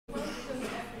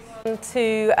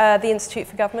To the Institute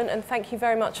for Government, and thank you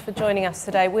very much for joining us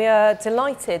today. We are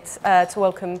delighted to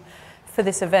welcome for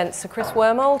this event Sir Chris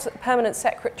Wormald, Permanent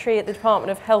Secretary at the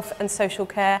Department of Health and Social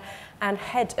Care and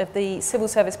Head of the Civil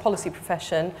Service Policy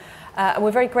Profession. And we're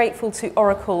very grateful to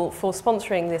Oracle for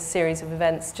sponsoring this series of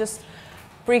events. Just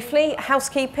briefly,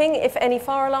 housekeeping: if any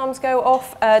fire alarms go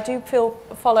off, do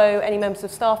follow any members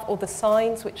of staff or the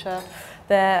signs which are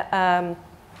there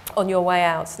on your way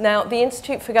out. Now, the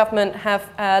Institute for Government have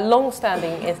a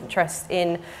long-standing interest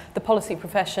in the policy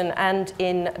profession and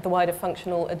in the wider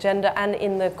functional agenda and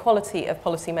in the quality of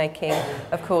policy making,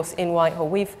 of course, in Whitehall.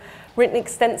 We've written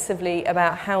extensively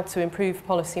about how to improve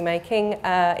policy making.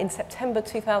 In September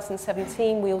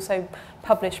 2017, we also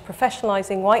published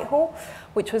Professionalising Whitehall,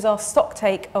 which was our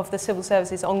stocktake of the Civil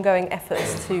Service's ongoing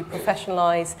efforts to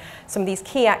professionalise some of these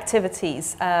key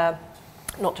activities,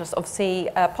 not just obviously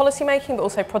policy making, but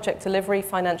also project delivery,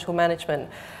 financial management.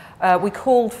 We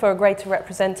called for a greater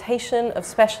representation of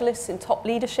specialists in top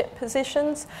leadership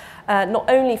positions, not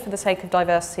only for the sake of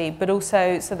diversity, but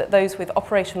also so that those with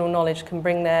operational knowledge can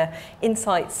bring their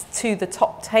insights to the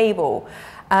top table.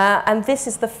 And this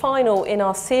is the final in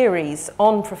our series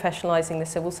on professionalising the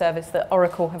civil service that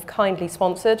Oracle have kindly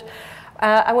sponsored.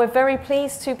 And we're very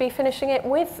pleased to be finishing it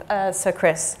with Sir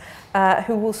Chris,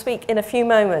 who will speak in a few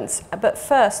moments. But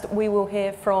first, we will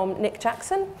hear from Nick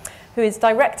Jackson, who is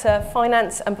Director,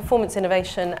 Finance and Performance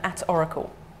Innovation at Oracle.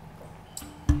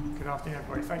 Good afternoon,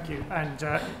 everybody. Thank you. And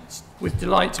it's with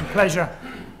delight and pleasure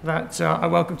that I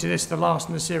welcome to this, the last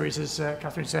in the series, as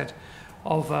Catherine said,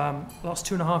 of the last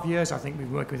 2.5 years. I think we've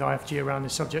been working with IFG around the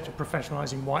subject of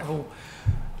professionalising Whitehall,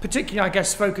 particularly, I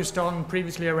guess, focused on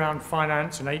previously around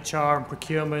finance and HR and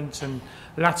procurement, and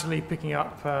latterly picking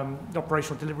up the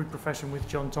operational delivery profession with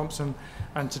John Thompson,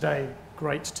 and today,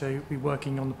 great to be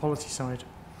working on the policy side.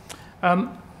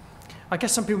 I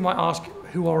guess some people might ask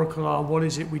who Oracle are, what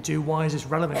is it we do, why is this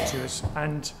relevant to us?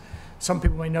 And some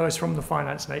people may know us from the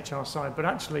finance and HR side, but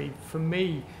actually, for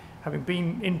me, having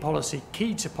been in policy,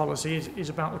 key to policy is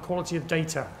about the quality of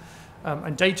data.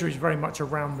 And data is very much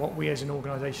around what we as an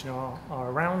organisation are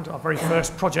around. Our very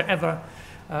first project ever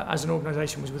as an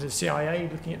organisation was with the CIA,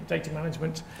 looking at data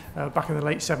management back in the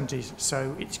late 70s.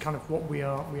 So it's kind of what we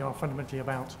are fundamentally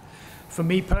about. For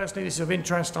me personally, this is of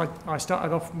interest. I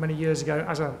started off many years ago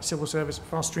as a civil service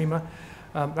fast streamer.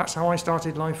 That's how I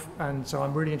started life, and so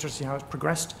I'm really interested in how it's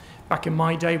progressed. Back in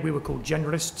my day, we were called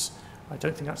generalists. I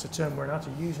don't think that's a term we're allowed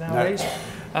to use nowadays.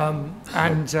 No.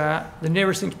 The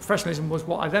nearest thing to professionalism was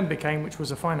what I then became, which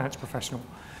was a finance professional.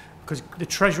 Because the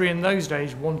Treasury in those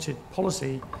days wanted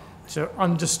policy to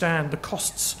understand the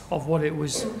costs of what it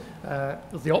was,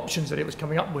 the options that it was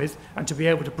coming up with, and to be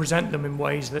able to present them in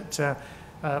ways that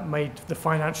made the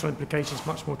financial implications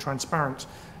much more transparent.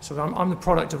 So I'm the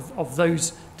product of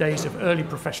those days of early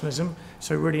professionalism,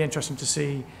 so really interesting to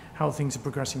see how things are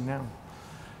progressing now.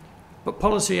 But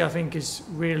policy, I think, is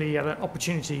really at an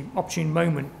opportune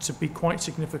moment to be quite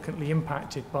significantly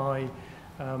impacted by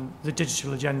the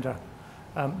digital agenda.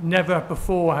 Never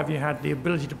before have you had the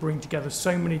ability to bring together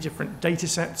so many different data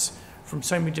sets from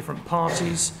so many different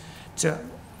parties, to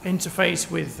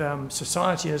interface with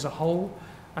society as a whole,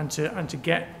 and to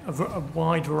get a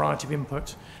wide variety of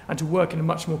input, and to work in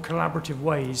much more collaborative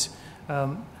ways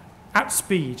at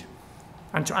speed.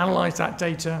 And to analyse that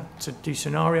data, to do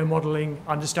scenario modelling,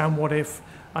 understand what if,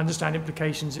 understand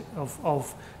implications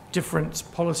of different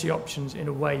policy options in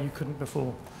a way you couldn't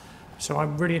before. So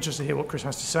I'm really interested to hear what Chris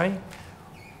has to say.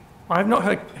 I have not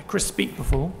heard Chris speak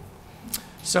before,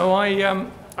 so I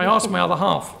asked my other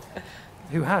half,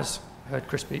 who has heard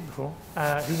Chris speak before,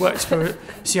 who works for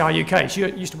CI UK. She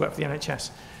used to work for the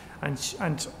NHS.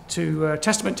 And to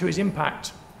testament to his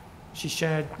impact, she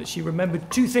shared that she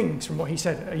remembered 2 things from what he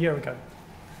said a year ago.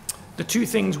 The 2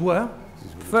 things were,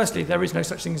 firstly, there is no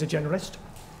such thing as a generalist.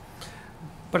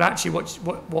 But actually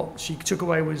what she took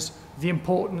away was the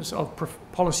importance of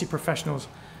policy professionals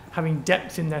having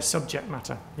depth in their subject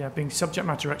matter, being subject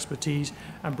matter expertise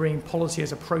and bringing policy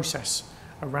as a process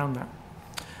around that.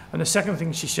 And the second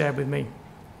thing she shared with me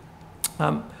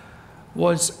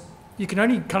was you can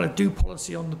only kind of do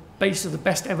policy on the basis of the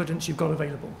best evidence you've got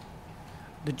available.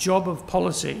 The job of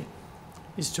policy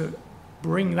is to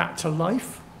bring that to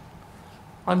life,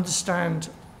 understand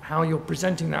how you're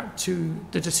presenting that to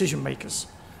the decision makers.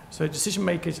 So decision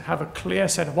makers have a clear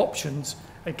set of options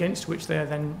against which they're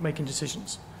then making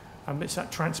decisions. It's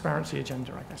that transparency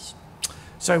agenda, I guess.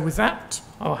 So with that,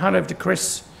 I'll hand over to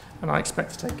Chris, and I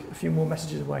expect to take a few more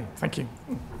messages away. Thank you.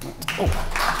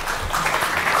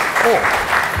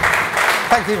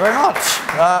 Thank you very much.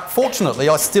 Fortunately,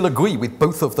 I still agree with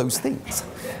both of those things.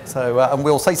 So, and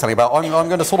we'll say something about I'm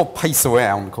going to sort of pace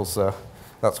around because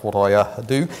that's what I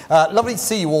do. Lovely to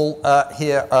see you all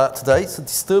here today. It's a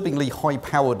disturbingly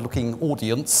high-powered looking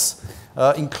audience,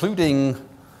 including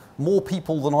more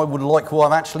people than I would like who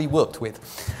I've actually worked with.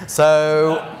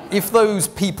 So if those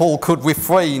people could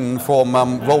refrain from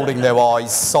rolling their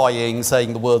eyes, sighing,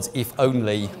 saying the words "if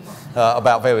only"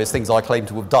 about various things I claim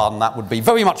to have done, that would be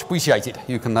very much appreciated.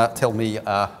 You can tell me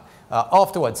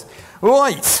afterwards.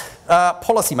 Right,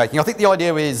 policy making. I think the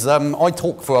idea is I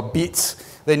talk for a bit,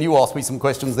 then you ask me some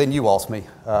questions, then you ask me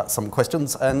some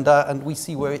questions, and we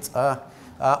see where it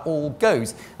all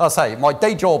goes. I'll say my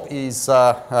day job is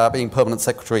being permanent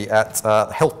secretary at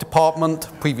the health department.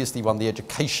 Previously run the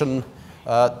education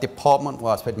department,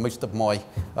 where I spent most of my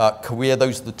career.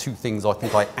 Those are the two things I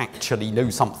think I actually know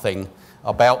something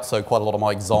about. So quite a lot of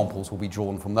my examples will be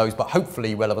drawn from those, but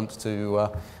hopefully relevant to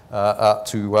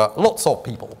lots of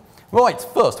people. Right,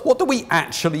 first, what do we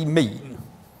actually mean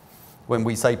when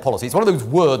we say policy? It's one of those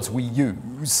words we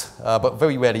use, but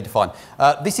very rarely define.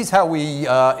 This is how we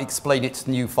explain it to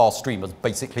new fast streamers,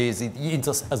 basically, as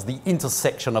the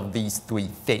intersection of these three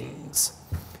things.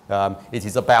 It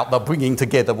is about the bringing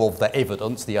together of the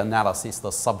evidence, the analysis,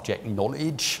 the subject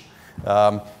knowledge.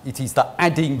 It is the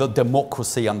adding the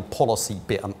democracy and policy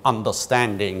bit and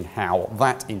understanding how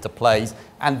that interplays,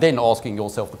 and then asking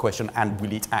yourself the question, and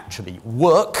will it actually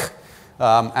work?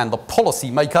 And the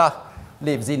policy maker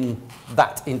lives in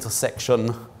that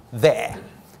intersection there.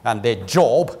 And their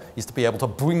job is to be able to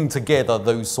bring together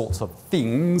those sorts of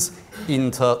things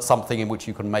into something in which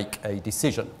you can make a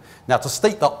decision. Now, to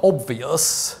state the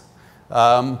obvious,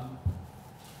 the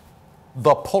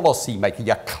policy maker,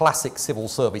 your classic civil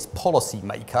service policy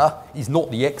maker, is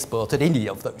not the expert at any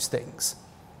of those things.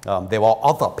 There are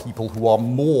other people who are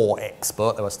more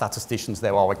expert. There are statisticians,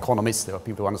 there are economists, there are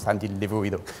people who understand delivery,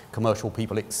 the commercial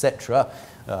people, etc.,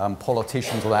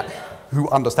 politicians or that, who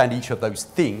understand each of those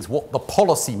things. What the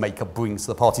policy maker brings to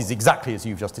the party is exactly as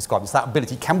you've just described. It's that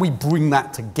ability, can we bring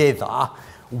that together,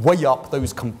 weigh up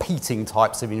those competing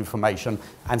types of information,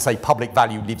 and say public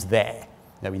value lives there,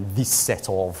 in this set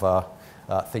of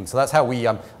things. So that's how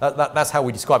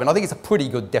we describe it. And I think it's a pretty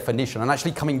good definition. And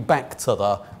actually coming back to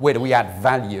the where do we add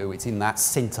value, it's in that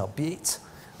centre bit,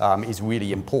 is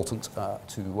really important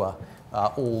to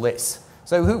all this.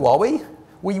 So who are we?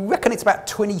 We reckon it's about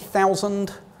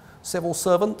 20,000 civil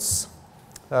servants,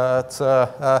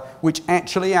 which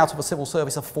actually out of a civil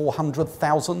service of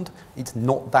 400,000, it's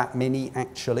not that many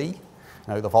actually.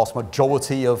 The vast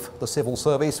majority of the civil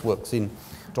service works in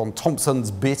John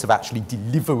Thompson's bit of actually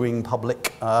delivering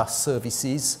public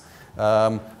services.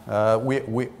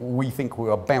 We think we're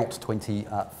about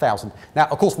 20,000. Now,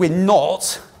 of course,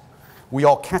 we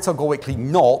are categorically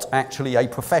not actually a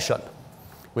profession.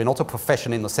 We're not a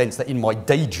profession in the sense that in my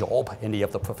day job, any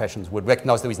of the professions would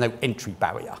recognise there is no entry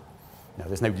barrier.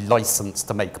 There's no licence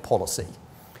to make policy.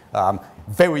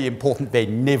 Very important, there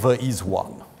never is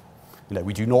one.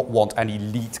 We do not want an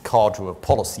elite cadre of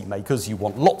policymakers. You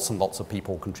want lots and lots of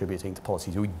people contributing to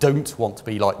policies. We don't want to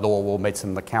be like law or medicine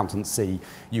and accountancy.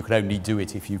 You can only do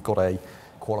it if you've got a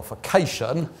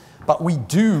qualification. But we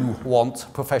do want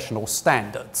professional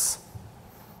standards,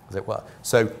 as it were.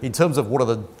 So in terms of what are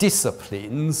the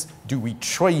disciplines, do we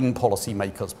train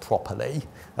policymakers properly?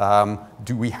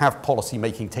 Do we have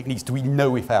policy-making techniques? Do we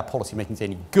know if our policy-making is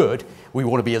any good? We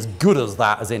want to be as good as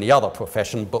that as any other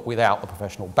profession, but without the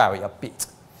professional barrier bit.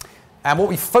 And what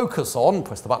we focus on,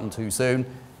 press the button too soon,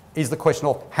 is the question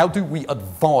of how do we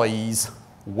advise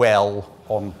well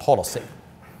on policy?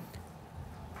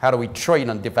 How do we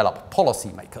train and develop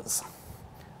policymakers?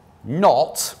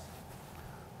 Not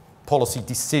policy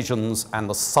decisions and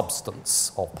the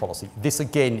substance of policy. This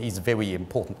again is very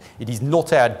important. It is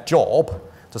not our job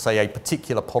to say a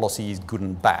particular policy is good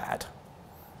and bad.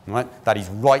 Right? That is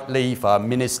rightly for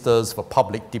ministers, for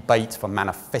public debate, for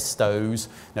manifestos.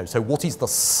 No, so what is the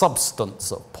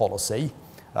substance of policy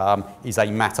is a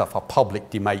matter for public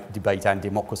debate and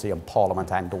democracy and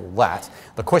parliament and all that.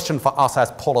 The question for us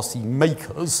as policy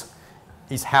makers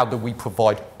is how do we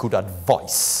provide good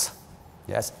advice?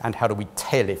 Yes, and how do we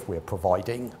tell if we're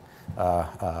providing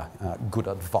good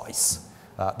advice?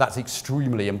 That's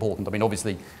extremely important. I mean,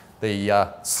 obviously,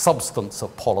 the substance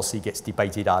of policy gets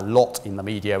debated a lot in the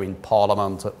media, in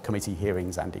Parliament, at committee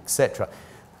hearings, and etc.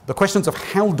 The questions of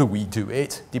how do we do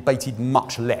it, debated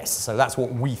much less. So that's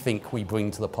what we think we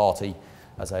bring to the party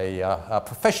as a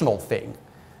professional thing.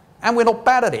 And we're not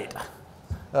bad at it.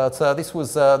 So this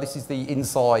is the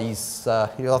Insize, I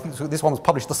think this one was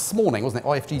published this morning, wasn't it?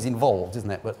 IFG's involved, isn't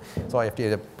it? But it's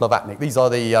IFG, Blavatnik. These are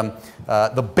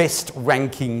the best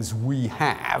rankings we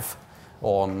have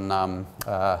on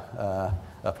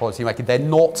policy making. They're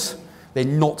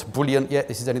not brilliant yet.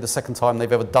 This is only the second time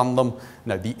they've ever done them.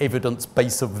 The evidence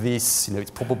base of this,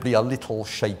 it's probably a little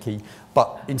shaky.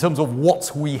 But in terms of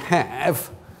what we have,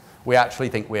 we actually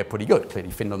think we're pretty good.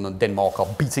 Clearly, Finland and Denmark are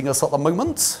beating us at the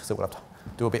moment, so we'll have to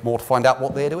do a bit more to find out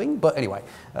what they're doing. But anyway,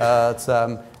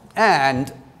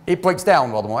 and it breaks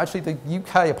down rather more. Actually, the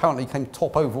UK apparently came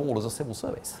top overall as a civil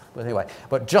service. But anyway,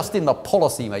 but just in the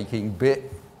policy-making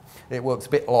bit, it works a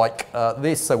bit like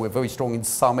this. So we're very strong in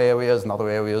some areas and other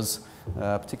areas,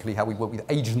 particularly how we work with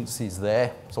agencies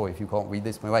there. Sorry if you can't read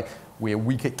this, but anyway, we're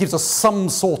weak. It gives us some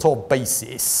sort of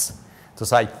basis to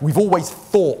say we've always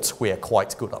thought we're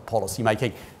quite good at policy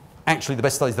making. Actually, the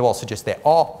best studies there are suggest there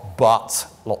are, but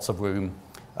lots of room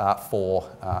for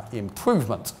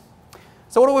improvement.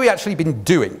 So what have we actually been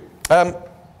doing?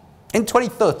 In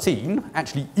 2013,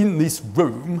 actually in this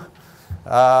room,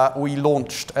 we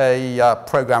launched a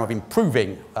program of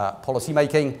improving policy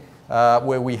making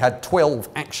where we had 12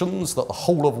 actions that the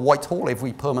whole of Whitehall,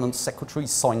 every permanent secretary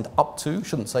signed up to.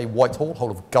 Shouldn't say Whitehall,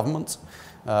 whole of government.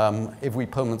 Every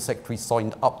permanent secretary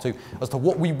signed up to as to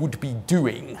what we would be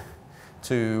doing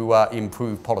to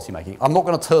improve policy making. I'm not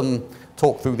going to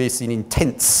talk through this in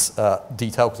intense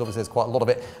detail because obviously there's quite a lot of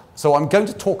it. So I'm going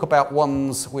to talk about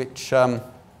ones which where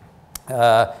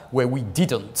we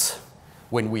didn't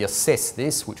when we assessed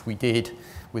this, which we did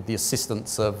with the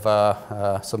assistance of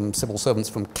some civil servants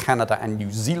from Canada and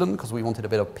New Zealand because we wanted a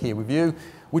bit of peer review.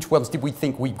 Which ones did we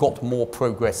think we got more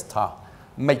progress to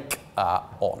make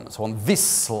on? So on this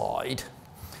slide,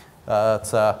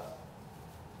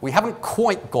 we haven't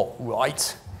quite got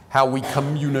right how we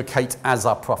communicate as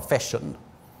a profession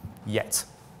yet.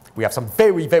 We have some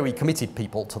very, very committed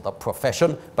people to the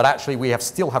profession, but actually we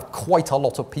still have quite a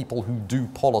lot of people who do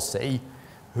policy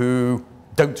who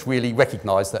don't really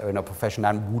recognise that they're in a profession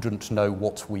and wouldn't know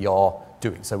what we are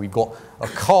doing. So we've got a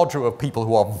cadre of people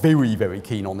who are very, very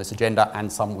keen on this agenda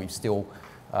and some we've still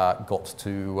got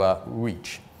to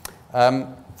reach.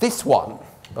 This one,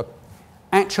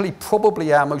 actually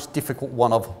probably our most difficult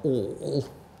one of all,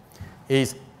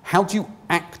 is how do you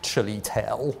actually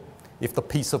tell if the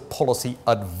piece of policy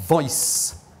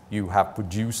advice you have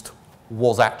produced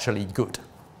was actually good?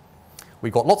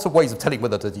 We've got lots of ways of telling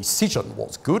whether the decision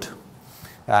was good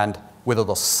and whether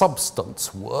the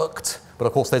substance worked, but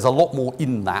of course there's a lot more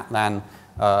in that than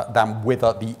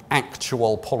whether the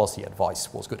actual policy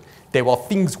advice was good. There are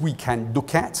things we can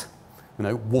look at.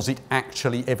 Was it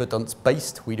actually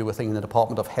evidence-based? We do a thing in the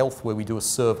Department of Health where we do a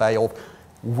survey of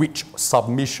which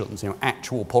submissions,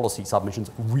 actual policy submissions,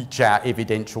 reach our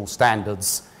evidential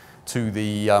standards to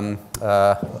the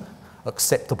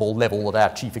acceptable level that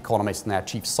our chief economist and our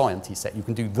chief scientist set. You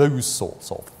can do those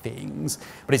sorts of things,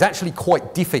 but it's actually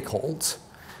quite difficult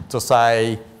to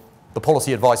say the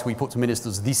policy advice we put to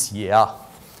ministers this year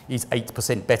is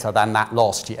 8% better than that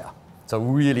last year. It's a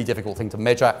really difficult thing to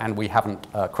measure, and we haven't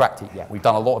cracked it yet. We've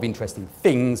done a lot of interesting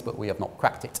things, but we have not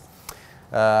cracked it.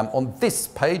 On this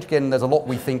page, again, there's a lot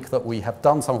we think that we have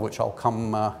done, some of which I'll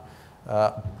come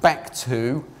back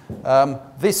to.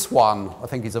 This one, I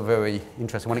think, is a very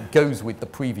interesting one. It goes with the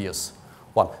previous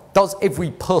one. Does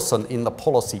every person in the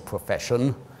policy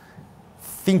profession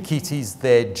think it is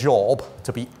their job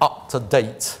to be up to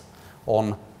date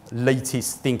on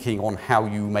latest thinking on how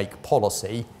you make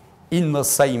policy in the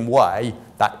same way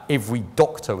that every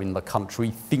doctor in the country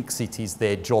thinks it is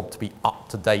their job to be up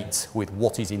to date with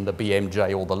what is in the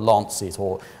BMJ or the Lancet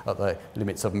or at the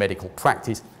limits of medical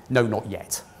practice? No, not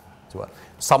yet.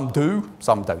 Some do,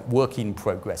 some don't. Work in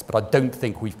progress, but I don't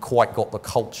think we've quite got the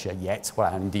culture yet.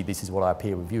 Well, indeed, this is what our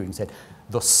peer reviewing said,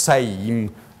 the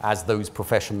same as those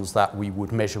professions that we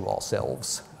would measure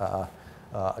ourselves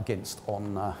against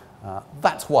on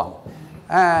that one.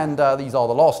 And these are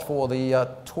the last four, the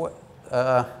 12.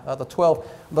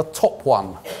 The top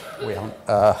one we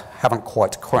haven't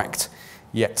quite cracked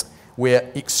yet. We're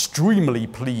extremely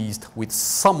pleased with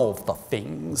some of the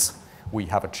things we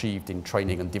have achieved in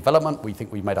training and development. We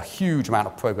think we've made a huge amount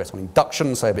of progress on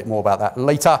induction, say a bit more about that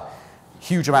later.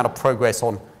 Huge amount of progress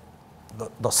on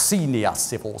the senior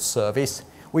civil service.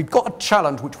 We've got a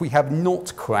challenge which we have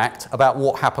not cracked about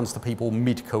what happens to people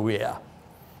mid-career.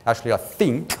 Actually, I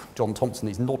think, John Thompson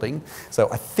is nodding, so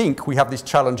I think we have this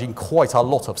challenge in quite a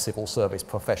lot of civil service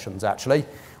professions, actually.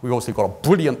 We've also got a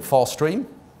brilliant fast stream,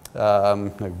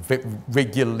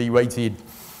 regularly rated,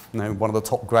 one of the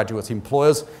top graduate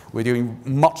employers. We're doing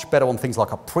much better on things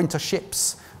like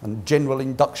apprenticeships and general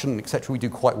induction, etc. We do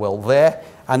quite well there.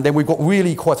 And then we've got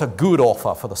really quite a good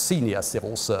offer for the senior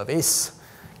civil service.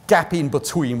 Gap in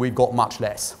between, we've got much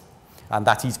less. And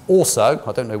that is also,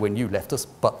 I don't know when you left us,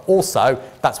 but also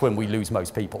that's when we lose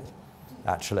most people.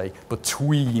 actually,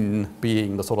 between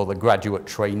being the sort of the graduate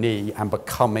trainee and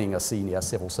becoming a senior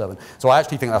civil servant. So I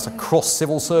actually think that's a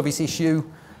cross-civil service issue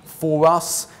for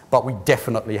us, but we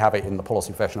definitely have it in the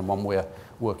policy profession, and one we're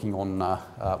working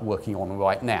on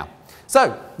right now.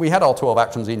 So we had our 12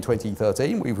 actions in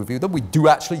 2013. We reviewed them. We do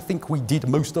actually think we did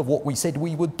most of what we said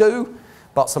we would do,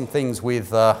 but some things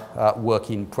with work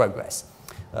in progress.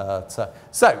 So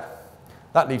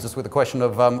that leaves us with the question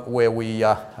of where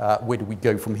do we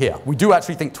go from here? We do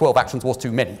actually think 12 actions was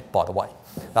too many, by the way.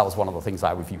 That was one of the things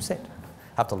our review said.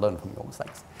 Have to learn from your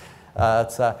mistakes.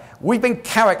 We've been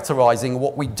characterising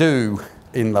what we do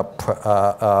in the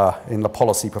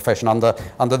policy profession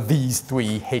under these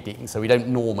three headings. So we don't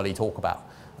normally talk about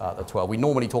the 12. We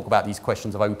normally talk about these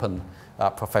questions of open,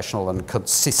 professional and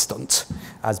consistent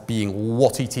as being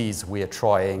what it is we're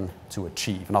trying to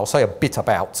achieve. And I'll say a bit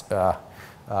about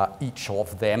each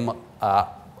of them,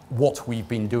 what we've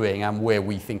been doing and where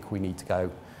we think we need to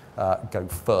go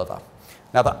further.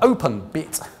 Now the open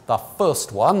bit, the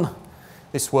first one,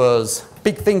 this was a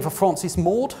big thing for Francis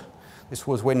Maude. This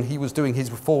was when he was doing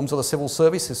his reforms of the civil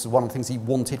service. This is one of the things he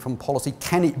wanted from policy.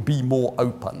 Can it be more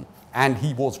open? And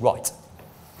he was right.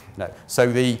 No. So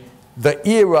the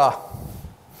era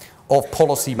of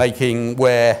policy making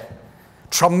where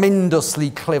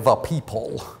tremendously clever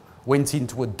people went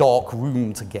into a dark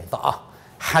room together,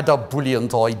 had a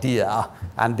brilliant idea,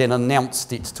 and then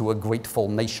announced it to a grateful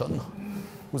nation.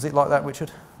 Was it like that,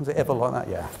 Richard? Was it ever like that?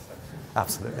 Yeah,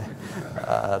 absolutely.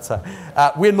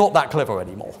 We're not that clever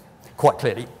anymore, quite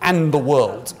clearly, and the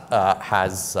world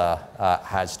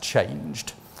has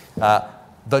changed.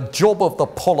 The job of the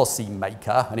policy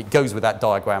maker, and it goes with that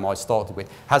diagram I started with,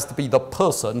 has to be the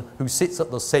person who sits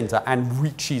at the centre and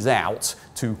reaches out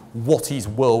to what is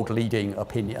world-leading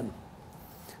opinion.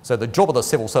 So the job of the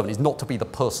civil servant is not to be the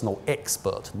personal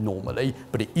expert normally,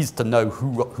 but it is to know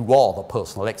who are the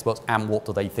personal experts and what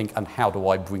do they think and how do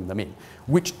I bring them in.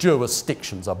 Which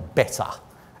jurisdictions are better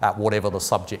at whatever the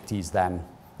subject is than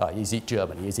is it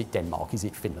Germany? Is it Denmark? Is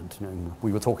it Finland? You know,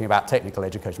 we were talking about technical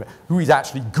education. Who is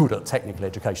actually good at technical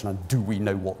education and do we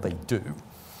know what they do?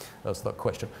 That's the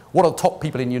question. What do the top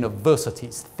people in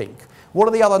universities think? What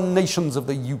do the other nations of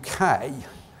the UK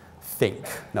think?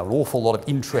 Now, an awful lot of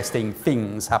interesting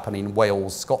things happen in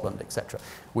Wales, Scotland, etc.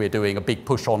 We're doing a big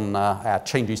push on our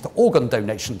changes to organ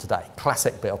donation today.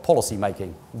 Classic bit of policy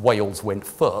making. Wales went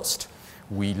first.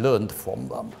 We learned from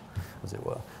them, as it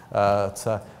were.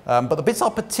 But the bits I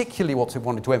particularly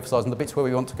wanted to emphasise, and the bits where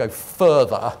we want to go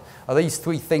further, are these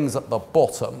three things at the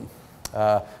bottom.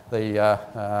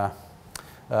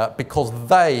 Because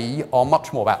they are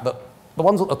much more about the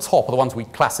ones at the top are the ones we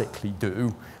classically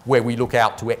do, where we look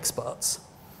out to experts.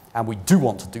 And we do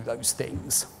want to do those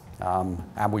things,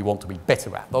 and we want to be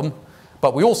better at them.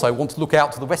 But we also want to look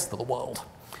out to the rest of the world.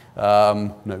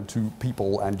 To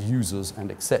people and users and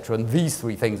etc. And these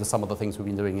three things are some of the things we've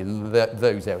been doing in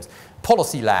those areas.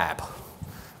 Policy Lab.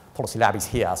 Policy Lab is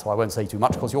here, so I won't say too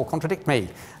much because you'll contradict me.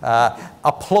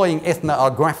 Applying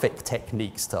ethnographic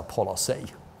techniques to policy.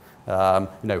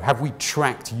 Have we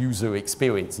tracked user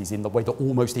experiences in the way that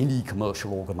almost any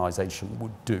commercial organisation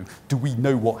would do? Do we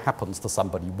know what happens to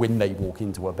somebody when they walk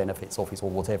into a benefits office or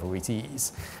whatever it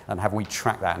is? And have we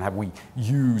tracked that? And have we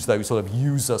used those sort of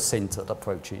user-centred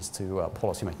approaches to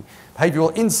policy making?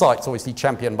 Behavioural insights, obviously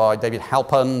championed by David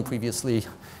Halpern, previously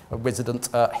a resident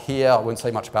here. I won't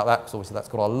say much about that because obviously that's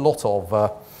got a lot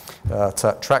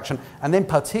of traction. And then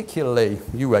particularly,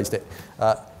 you raised it,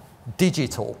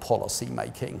 digital policy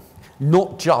making.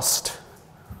 Not just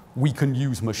we can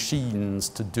use machines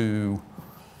to do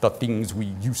the things we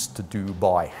used to do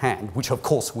by hand, which of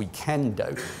course we can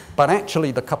do, but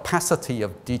actually the capacity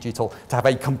of digital to have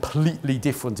a completely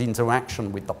different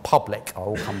interaction with the public, I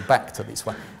will come back to this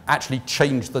one, actually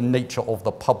change the nature of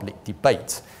the public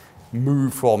debate.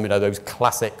 Move from those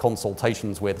classic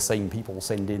consultations where the same people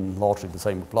send in largely the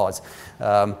same replies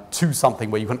to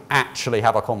something where you can actually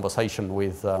have a conversation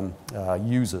with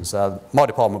users. My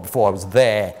department, before I was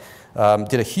there,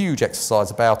 did a huge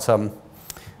exercise about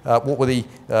what were the,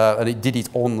 and it did it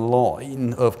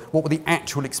online, of what were the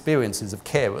actual experiences of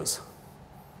carers.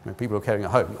 People were caring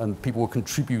at home and people were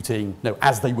contributing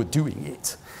as they were doing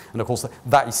it. And of course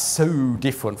that is so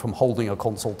different from holding a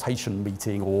consultation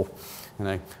meeting or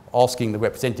asking the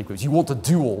representative groups. You want to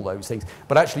do all those things,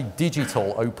 but actually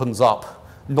digital opens up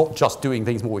not just doing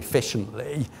things more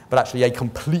efficiently, but actually a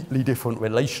completely different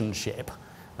relationship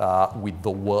with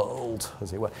the world,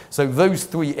 as it were. So those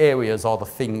three areas are the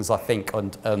things I think,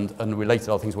 and related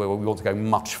are things where we want to go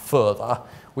much further.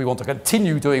 We want to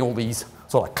continue doing all these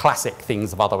sort of classic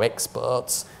things of other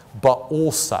experts, but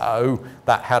also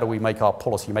that how do we make our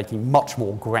policy making much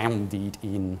more grounded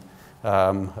in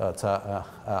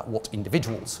what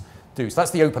individuals do. So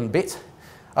that's the open bit.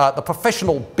 The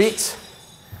professional bit,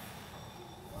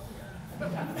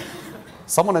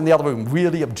 someone in the other room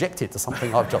really objected to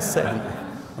something I've just said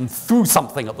and threw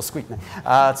something at the screen.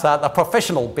 So the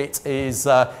professional bit is,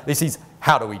 this is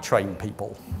how do we train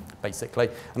people, basically.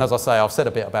 And as I say, I've said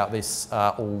a bit about this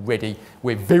already.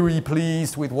 We're very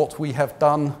pleased with what we have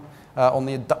done on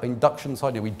the induction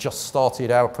side. We just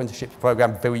started our apprenticeship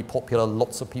program, very popular.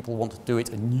 Lots of people want to do it,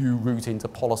 a new route into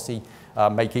policy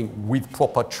making with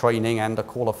proper training and a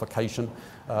qualification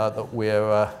that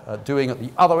we're doing. At the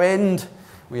other end,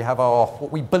 we have our,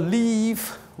 what we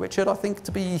believe, Richard, I think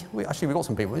to be, we've got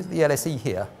some people, is the LSE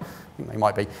here? I think they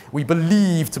might be. We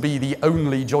believe to be the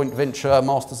only joint venture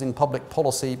Masters in Public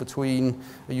Policy between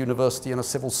a university and a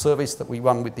civil service that we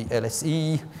run with the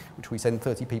LSE, which we send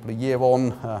 30 people a year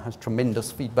on, has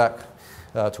tremendous feedback,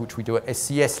 to which we do at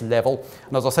SCS level.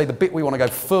 And as I say, the bit we want to go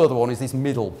further on is this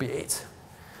middle bit,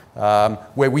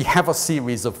 where we have a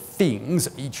series of things,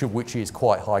 each of which is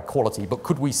quite high quality, but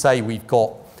could we say we've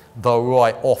got the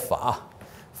right offer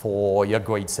for your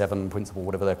grade 7 principal,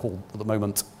 whatever they're called at the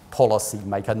moment, policy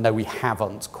maker? No, we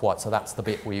haven't quite. So that's the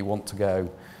bit we want to go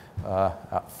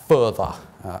further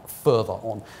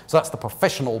on. So that's the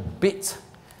professional bit.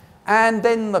 And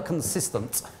then the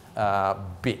consistent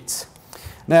bit.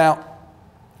 Now,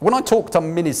 when I talk to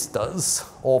ministers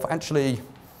of, actually,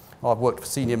 I've worked for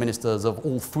senior ministers of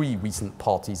all 3 recent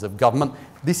parties of government,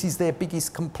 this is their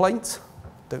biggest complaint.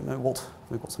 Don't know what,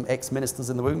 we've got some ex-ministers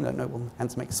in the room, don't know,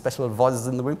 and some ex-special advisors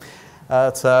in the room,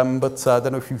 but I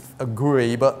don't know if you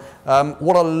agree, but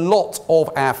what a lot of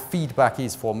our feedback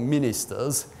is from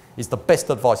ministers is the best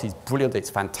advice is brilliant, it's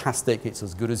fantastic, it's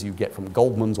as good as you get from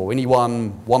Goldman's or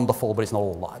anyone, wonderful, but it's not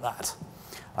all like that.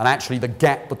 And actually the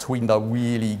gap between the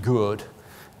really good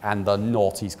and the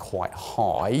not is quite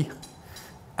high,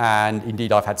 and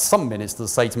indeed I've had some ministers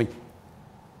say to me,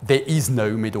 there is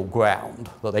no middle ground,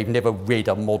 that they've never read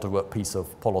a moderate piece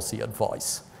of policy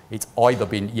advice. It's either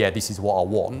been, yeah, this is what I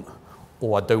want,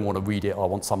 or I don't want to read it, I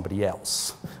want somebody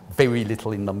else. Very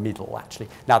little in the middle, actually.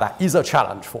 Now, that is a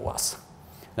challenge for us.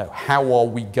 Now, how are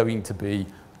we going to be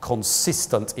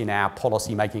consistent in our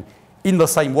policy making in the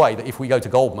same way that if we go to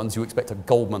Goldman's, you expect a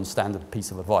Goldman standard piece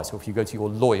of advice, or if you go to your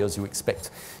lawyers, you expect,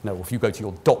 or if you go to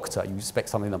your doctor, you expect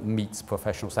something that meets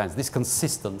professional standards. This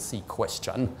consistency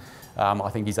question, I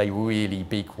think, is a really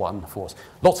big one for us.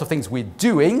 Lots of things we're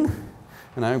doing,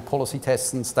 policy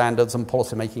tests and standards and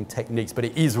policy making techniques, but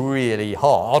it is really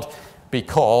hard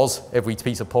because every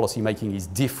piece of policy making is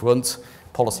different.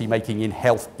 Policy making in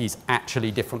health is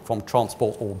actually different from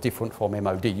transport or different from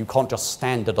MOD. You can't just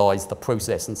standardise the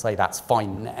process and say that's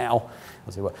fine now,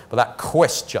 as it were. But that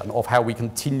question of how we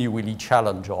continually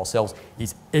challenge ourselves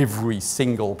is every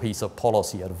single piece of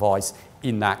policy advice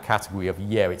in that category of,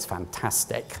 yeah, it's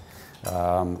fantastic.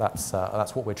 That's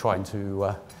what we're trying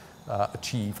to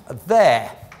achieve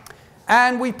there.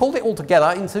 And we pulled it all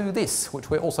together into this, which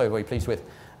we're also very pleased with.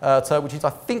 Which is,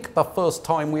 I think, the first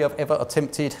time we have ever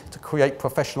attempted to create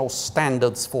professional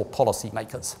standards for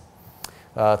policymakers.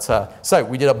 So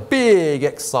we did a big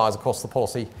exercise across the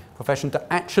policy profession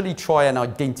to actually try and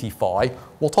identify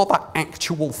what are the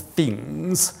actual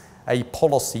things a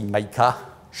policymaker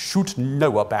should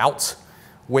know about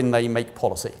when they make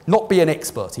policy. Not be an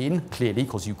expert in, clearly,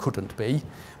 because you couldn't be,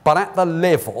 but at the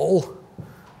level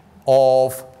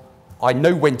of I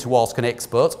know when to ask an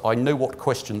expert, I know what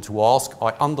question to ask, I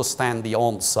understand the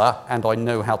answer, and I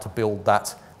know how to build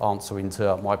that answer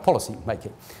into my policy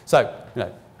making. So,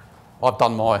 I've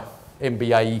done my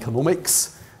MBA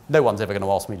economics. No one's ever going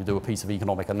to ask me to do a piece of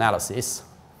economic analysis.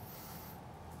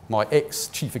 My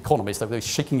ex-chief economist over there is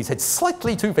shaking his head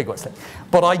slightly too vigorously.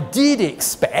 But I did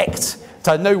expect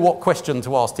to know what question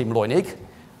to ask Tim Leunig,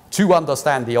 to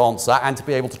understand the answer, and to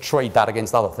be able to trade that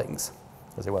against other things,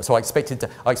 as it were. So I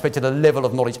expected a level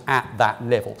of knowledge at that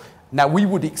level. Now, we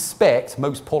would expect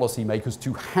most policymakers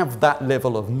to have that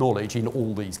level of knowledge in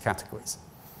all these categories.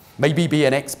 Maybe be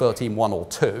an expert in one or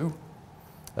two,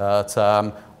 but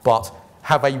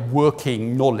have a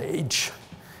working knowledge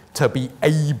to be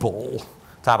able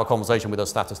to have a conversation with a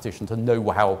statistician, to know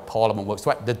how Parliament works,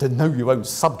 to know your own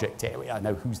subject area,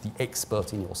 know who's the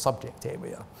expert in your subject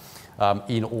area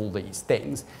in all these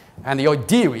things. And the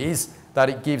idea is that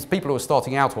it gives people who are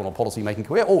starting out on a policy-making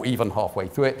career, or even halfway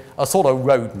through it, a sort of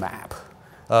roadmap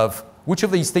of which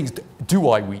of these things do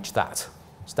I reach that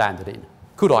standard in?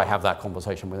 Could I have that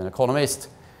conversation with an economist?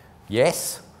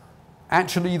 Yes.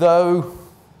 Actually, though,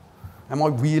 am I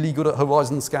really good at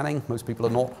horizon scanning? Most people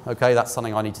are not. Okay, that's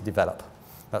something I need to develop.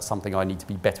 That's something I need to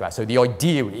be better at. So the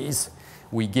idea is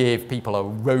we give people a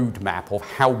roadmap of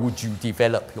how would you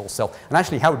develop yourself, and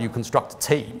actually how would you construct a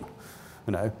team.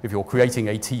 You know, if you're creating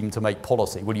a team to make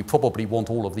policy, well, you probably want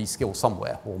all of these skills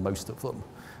somewhere, or most of them.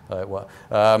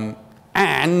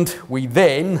 And we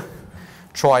then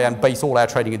try and base all our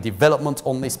training and development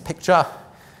on this picture.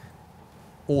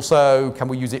 Also, can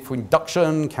we use it for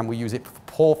induction? Can we use it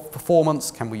for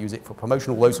performance? Can we use it for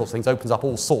promotion? All those sorts of things. Opens up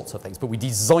all sorts of things. But we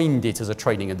designed it as a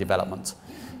training and development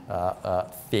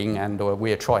thing, and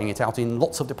we're trying it out in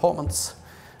lots of departments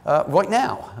right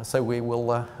now. So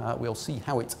we'll see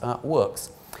how it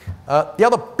works. The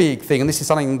other big thing, and this is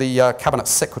something the Cabinet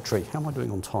Secretary, how am I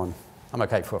doing on time? I'm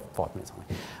okay for 5 minutes.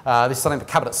 This is something the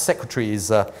Cabinet Secretary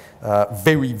is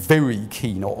very, very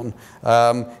keen on,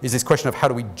 is this question of how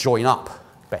do we join up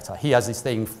better. He has this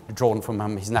thing drawn from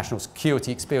his national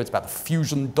security experience about the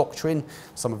fusion doctrine,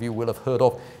 some of you will have heard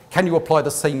of. Can you apply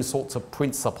the same sorts of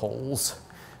principles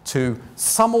to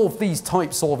some of these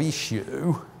types of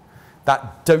issue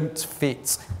that don't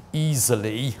fit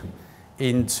easily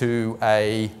into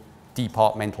a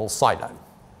departmental silo?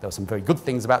 There are some very good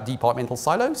things about departmental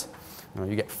silos.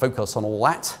 You get focus on all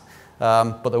that,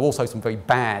 but there are also some very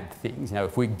bad things. You know,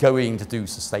 if we're going to do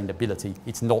sustainability,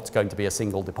 it's not going to be a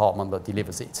single department that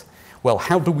delivers it. Well,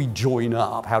 how do we join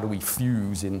up? How do we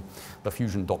fuse in the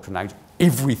fusion doctrine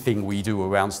everything we do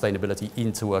around sustainability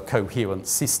into a coherent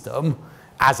system,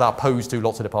 as opposed to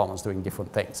lots of departments doing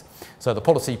different things? So the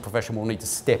policy profession will need to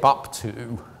step up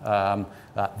to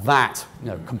that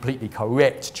completely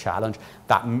correct challenge,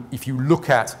 that if you look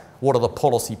at what are the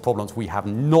policy problems we have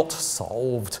not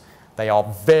solved, they are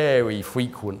very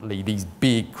frequently these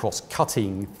big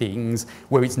cross-cutting things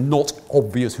where it's not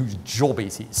obvious whose job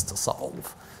it is to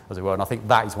solve, as it were. And I think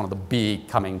that is one of the big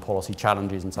coming policy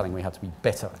challenges and something we have to be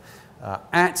better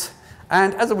at.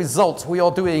 And as a result, we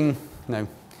are doing, now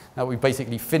we've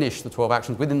basically finished the 12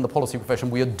 actions within the policy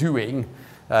profession, we are doing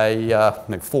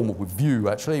a formal review,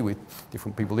 actually, with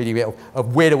different people leading it,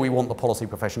 of where do we want the policy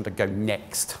profession to go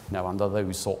next, under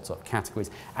those sorts of categories,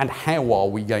 and how are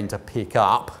we going to pick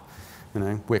up.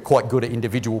 We're quite good at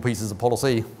individual pieces of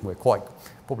policy, we're quite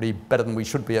probably better than we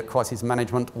should be at crisis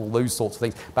management, all those sorts of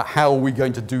things, but how are we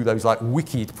going to do those like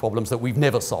wicked problems that we've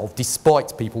never solved,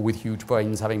 despite people with huge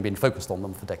brains having been focused on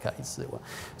them for decades.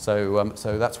 So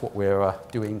that's what we're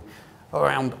doing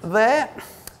around there.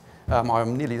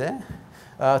 I'm nearly there.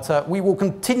 We will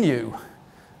continue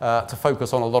to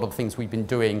focus on a lot of the things we've been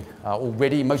doing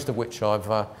already, most of which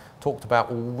I've talked about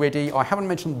already. I haven't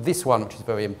mentioned this one, which is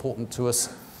very important to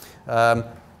us.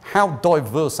 How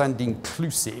diverse and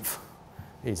inclusive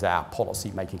is our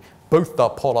policy making? Both the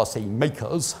policy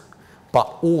makers,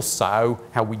 but also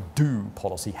how we do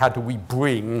policy. How do we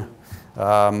bring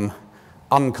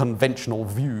unconventional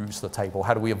views to the table?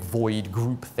 How do we avoid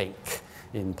groupthink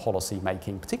in policy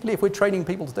making, particularly if we're training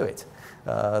people to do it,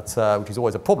 which is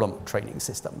always a problem of training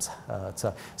systems.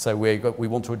 So we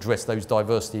want to address those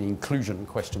diversity and inclusion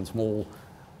questions from all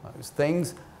those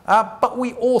things. But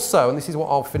we also, and this is what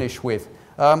I'll finish with,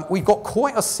 we've got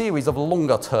quite a series of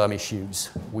longer term issues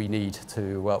we need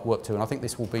to work to, and I think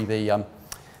this will be the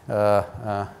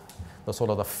sort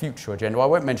of the future agenda. I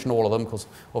won't mention all of them because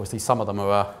obviously some of them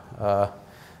are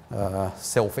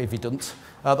self-evident.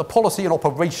 The policy and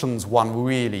operations one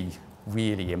really,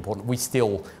 really important. We're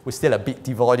still a bit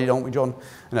divided, aren't we, John?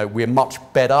 We're much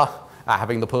better at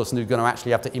having the person who's going to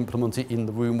actually have to implement it in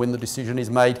the room when the decision is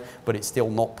made, but it's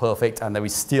still not perfect, and there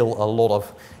is still a lot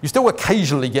of... You still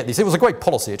occasionally get this. It was a great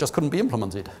policy, it just couldn't be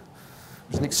implemented.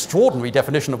 It's an extraordinary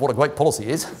definition of what a great policy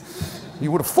is.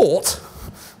 You would have thought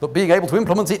that being able to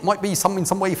implement it might be in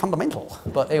some way fundamental.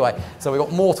 But anyway, so we've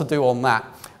got more to do on that.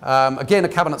 Again, a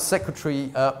Cabinet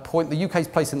Secretary point, the UK's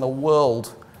place in the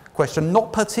world question,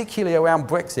 not particularly around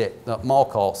Brexit, that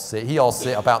Mark asks it. He asks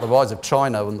it about the rise of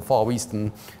China and the Far East,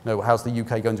 and how's the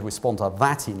UK going to respond to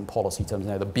that in policy terms,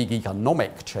 the big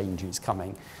economic changes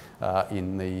coming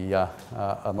in the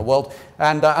world.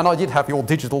 And I did have your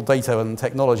digital data and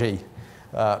technology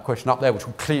question up there, which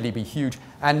will clearly be huge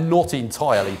and not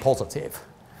entirely positive.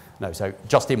 So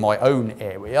just in my own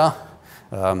area,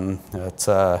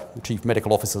 Chief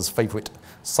Medical Officer's favourite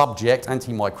subject,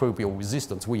 antimicrobial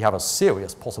resistance, we have a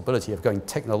serious possibility of going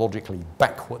technologically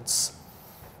backwards,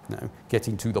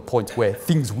 getting to the point where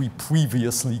things we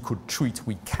previously could treat,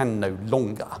 we can no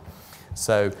longer.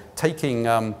 So taking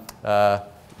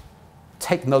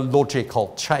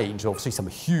technological change, obviously some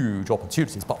huge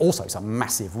opportunities, but also some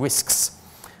massive risks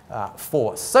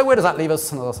for us. So where does that leave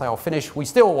us? And as I say, I'll finish. We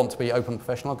still want to be open,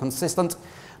 professional, consistent,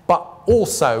 but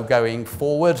also going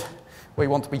forward, we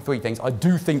want to be three things. I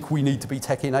do think we need to be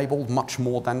tech-enabled much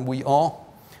more than we are.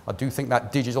 I do think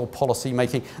that digital policy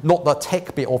making, not the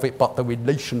tech bit of it, but the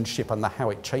relationship and how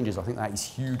it changes, I think that is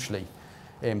hugely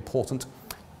important.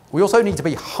 We also need to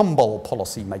be humble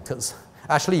policy makers,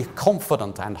 actually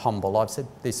confident and humble. I've said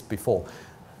this before.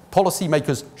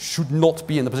 Policymakers should not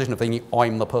be in the position of thinking,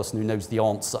 I'm the person who knows the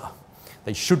answer.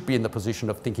 They should be in the position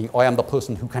of thinking, I am the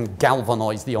person who can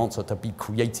galvanize the answer to be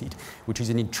created, which is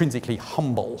an intrinsically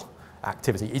humble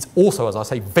activity. It's also, as I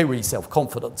say, very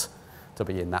self-confident to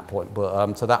be in that point.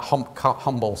 But so that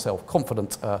humble,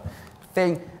 self-confident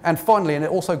thing. And finally, and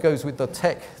it also goes with the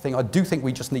tech thing, I do think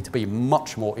we just need to be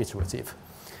much more iterative.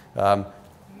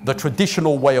 The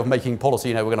traditional way of making policy,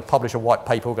 you know, we're going to publish a white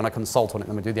paper, we're going to consult on it,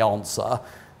 and we do the answer,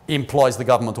 implies the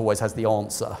government always has the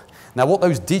answer. Now, what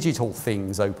those digital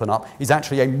things open up is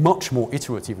actually a much more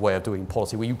iterative way of doing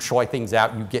policy, where you try things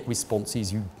out, you get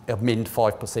responses, you amend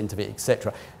 5% of it,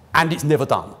 etc. And it's never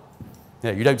done.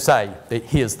 You know, you don't say that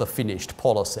here's the finished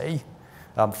policy.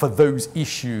 For those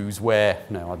issues where,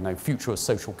 you know, I don't know, future of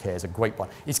social care is a great one.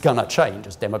 It's going to change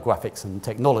as demographics and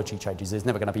technology changes. There's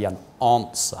never going to be an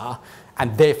answer.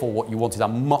 And therefore, what you want is a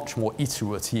much more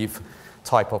iterative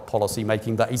type of policy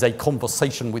making that is a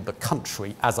conversation with the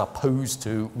country as opposed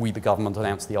to we, the government,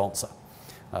 announce the answer.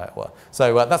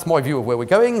 So that's my view of where we're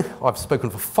going. I've spoken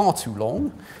for far too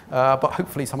long, but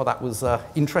hopefully some of that was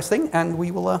interesting, and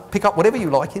we will pick up whatever you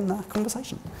like in the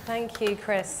conversation. Thank you,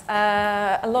 Chris.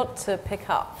 A lot to pick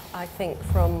up, I think,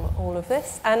 from all of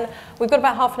this. And we've got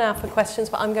about half an hour for questions,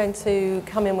 but I'm going to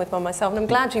come in with one myself. And I'm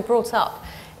glad you brought up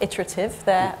iterative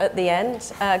there at the end,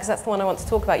 because that's the one I want to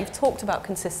talk about. You've talked about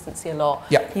consistency a lot.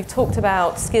 Yep. You've talked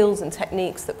about skills and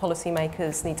techniques that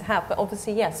policymakers need to have, but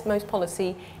obviously, yes, most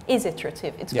policy is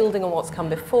iterative. It's Yep. building on what's come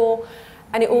before,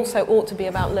 and it also ought to be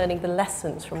about learning the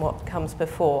lessons from what comes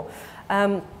before.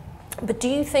 But do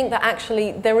you think that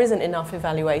actually there isn't enough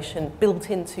evaluation built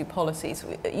into policies?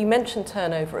 You mentioned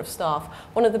turnover of staff.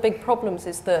 One of the big problems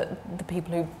is that the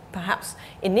people who perhaps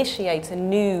initiate a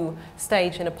new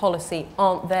stage in a policy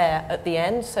aren't there at the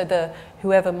end, so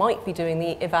whoever might be doing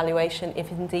the evaluation,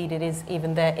 if indeed it is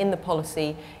even there in the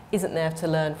policy, isn't there to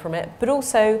learn from it. But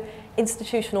also,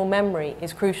 institutional memory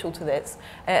is crucial to this.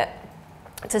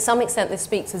 To some extent, this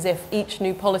speaks as if each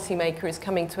new policymaker is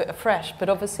coming to it afresh, but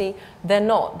obviously they're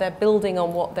not. They're building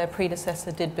on what their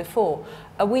predecessor did before.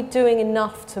 Are we doing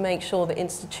enough to make sure that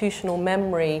institutional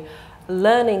memory,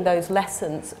 learning those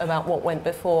lessons about what went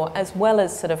before, as well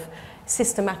as sort of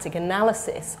systematic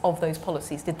analysis of those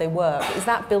policies, did they work? Is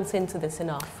that built into this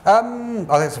enough?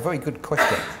 That's a very good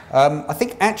question. I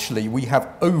think actually we have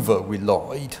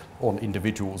over-relied on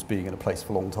individuals being in a place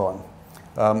for a long time.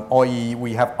 I.e.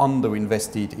 we have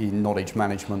underinvested in knowledge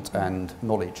management and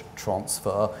knowledge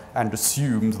transfer and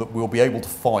assumed that we'll be able to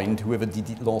find whoever did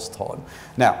it last time.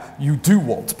 Now, you do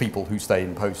want people who stay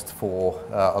in post for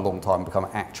a long time become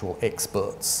actual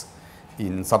experts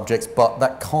in subjects, but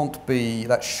that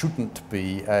shouldn't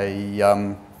be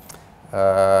an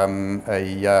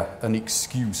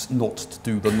excuse not to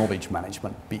do the knowledge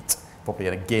management bit. Probably,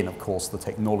 and again, of course, the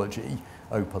technology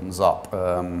opens up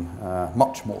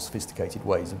much more sophisticated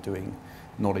ways of doing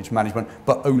knowledge management,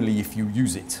 but only if you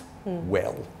use it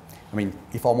well. I mean,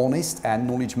 if I'm honest, and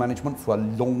knowledge management for a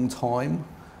long time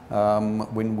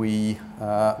when we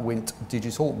went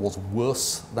digital was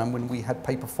worse than when we had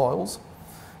paper files.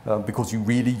 Because you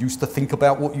really used to think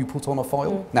about what you put on a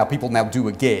file. Now, people now do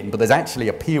again, but there's actually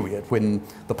a period when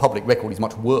the public record is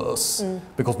much worse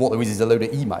because what there is a load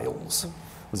of emails,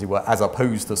 as it were, as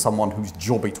opposed to someone whose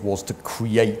job it was to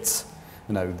create,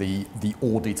 you know, the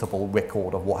auditable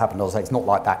record of what happened. As I say, it's not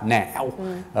like that now,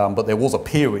 but there was a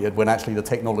period when actually the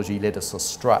technology led us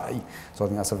astray. So I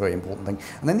think that's a very important thing.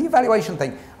 And then the evaluation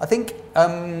thing, I think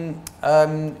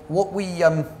what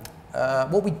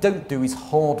we don't do is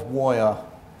hardwire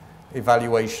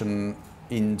evaluation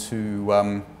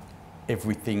into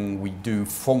everything we do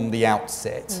from the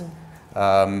outset.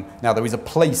 Now, there is a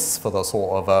place for the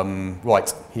sort of,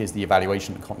 right, here's the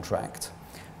evaluation contract,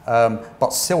 but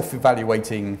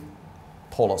self-evaluating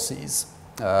policies.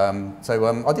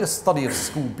 So I did a study of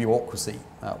school bureaucracy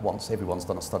once. Everyone's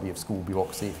done a study of school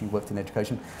bureaucracy if you worked in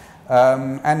education.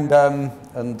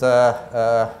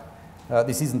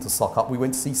 This isn't a suck-up. We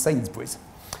went to see Sainsbury's.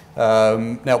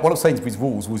 Now, one of Sainsbury's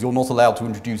rules was you're not allowed to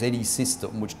introduce any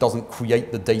system which doesn't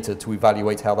create the data to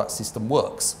evaluate how that system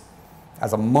works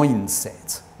as a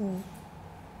mindset.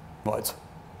 Right?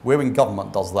 Where in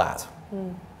government does that?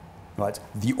 Right?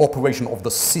 The operation of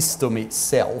the system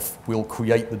itself will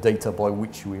create the data by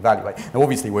which you evaluate. Now,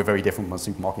 obviously, we're very different from a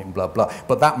supermarket and blah, blah,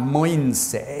 but that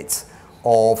mindset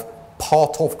of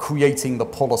part of creating the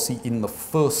policy in the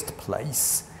first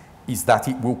place is that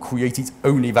it will create its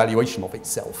own evaluation of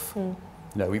itself.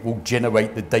 You know, it will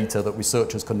generate the data that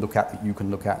researchers can look at, that you can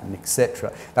look at, and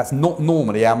etc. That's not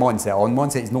normally our mindset. Our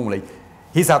mindset is normally,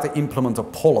 here's how to implement a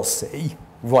policy.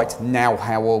 Right now,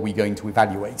 how are we going to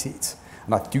evaluate it?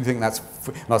 And I do think that's,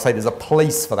 and I say there's a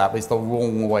place for that, but it's the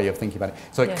wrong way of thinking about it.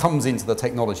 So it comes into the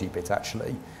technology bit,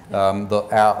 actually, that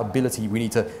our ability, we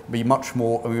need to be much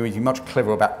more, we need to be much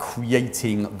cleverer about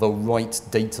creating the right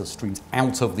data streams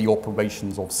out of the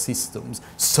operations of systems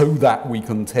so that we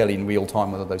can tell in real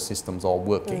time whether those systems are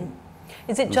working.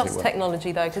 Is it just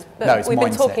technology, though? Because no, it's we've mindset.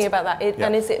 been talking about that.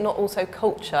 And is it not also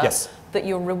culture that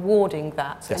you're rewarding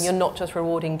that? And you're not just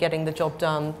rewarding getting the job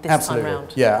done this time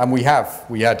round? Yeah, and we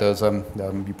had, as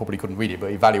you probably couldn't read it,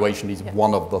 but evaluation is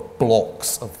one of the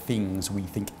blocks of things we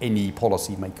think any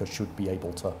policymaker should be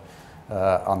able to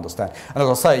understand. And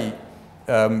as I say,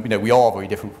 you know, we are very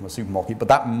different from a supermarket, but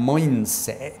that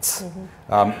mindset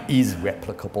is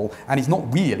replicable, and it's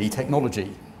not really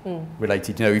technology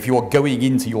related. You know, if you're going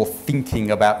into your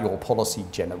thinking about your policy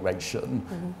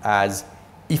generation as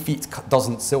if it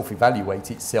doesn't self-evaluate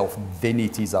itself, then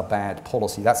it is a bad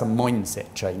policy. That's a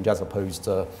mindset change as opposed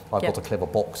to I've got a clever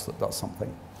box that does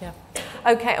something. Yeah.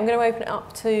 Okay, I'm going to open it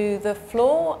up to the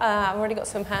floor. I've already got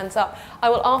some hands up.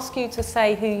 I will ask you to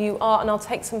say who you are, and I'll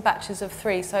take some batches of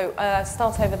 3. So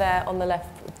start over there on the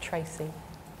left with Tracy.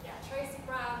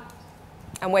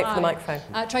 And wait for the microphone.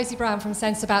 Tracy Brown from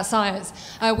Sense About Science.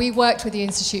 We worked with the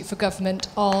Institute for Government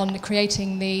on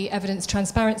creating the evidence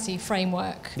transparency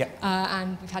framework,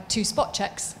 and we've had 2 spot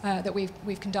checks that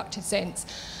we've conducted since.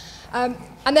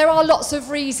 And there are lots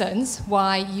of reasons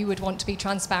why you would want to be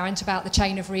transparent about the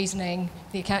chain of reasoning,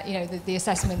 the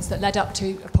assessments that led up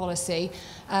to a policy,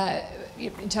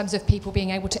 in terms of people being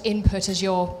able to input, as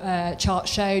your chart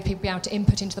showed, people being able to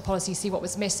input into the policy, see what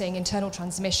was missing, internal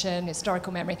transmission,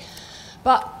 historical memory.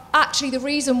 But actually the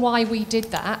reason why we did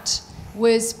that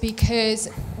was because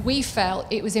we felt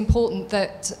it was important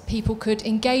that people could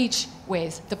engage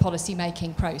with the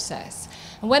policy-making process.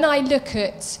 And when I look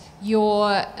at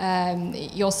your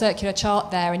circular chart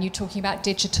there, and you're talking about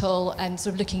digital and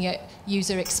sort of looking at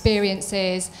user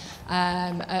experiences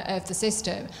of the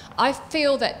system, I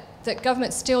feel that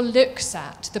government still looks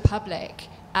at the public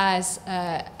as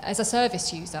a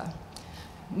service user,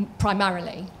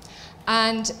 primarily,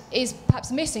 and is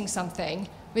perhaps missing something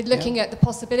with looking at the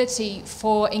possibility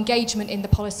for engagement in the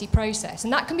policy process.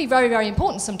 And that can be very, very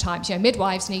important sometimes. You know,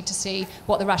 midwives need to see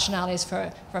what the rationale is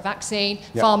for a vaccine.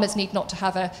 Farmers need not to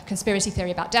have a conspiracy theory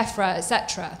about DEFRA,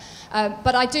 etc.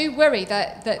 But I do worry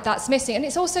that's missing. And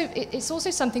it's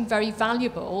also something very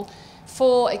valuable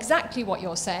for exactly what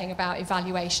you're saying about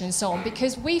evaluation and so on,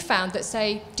 because we found that,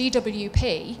 say,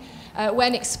 DWP,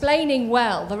 when explaining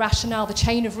well the rationale, the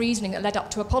chain of reasoning that led up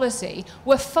to a policy,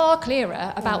 were far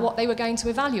clearer about what they were going to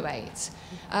evaluate.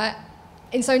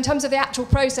 And so in terms of the actual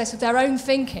process of their own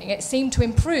thinking, it seemed to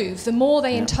improve the more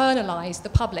they internalised the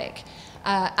public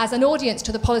as an audience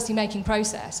to the policy-making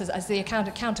process, as the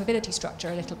accountability structure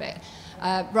a little bit,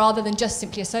 rather than just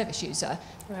simply a service user.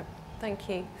 Right, thank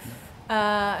you.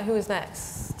 Who is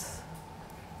next?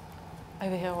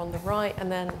 Over here on the right, and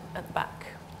then at the back.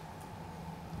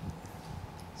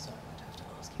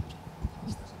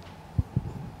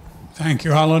 Thank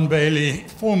you, Alan Bailey,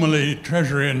 formerly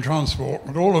Treasury and Transport,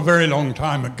 but all a very long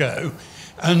time ago.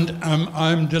 And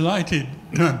I'm delighted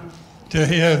to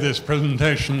hear this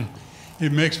presentation.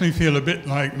 It makes me feel a bit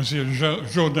like Monsieur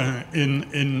Jourdain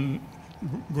in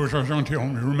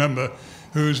Bourgeois-Gentilhomme, you remember,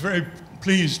 who was very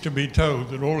pleased to be told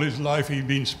that all his life he'd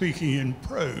been speaking in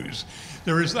prose.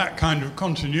 There is that kind of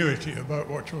continuity about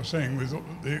what you're saying with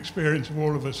the experience of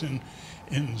all of us in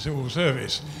civil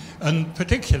service. And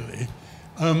particularly,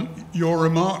 your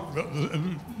remark that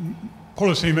the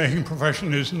policy-making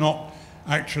profession is not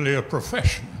actually a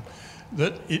profession,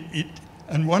 that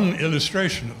and one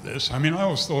illustration of this, I mean, I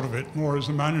always thought of it more as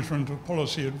a management of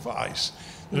policy advice,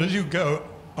 that as you go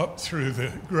up through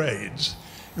the grades,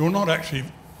 you're not actually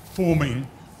forming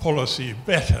policy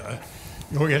better,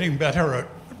 you're getting better at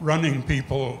running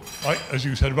people, like as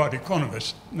you said about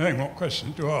economists, knowing what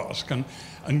questions to ask,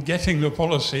 and getting the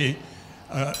policy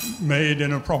made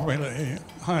in a properly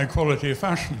high quality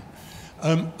fashion.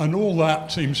 And all that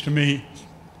seems to me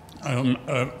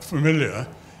familiar,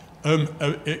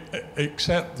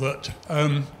 except that,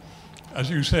 as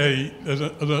you say,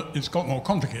 it's got more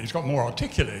complicated, it's got more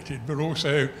articulated, but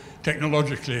also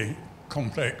technologically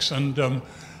complex, and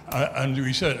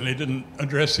we certainly didn't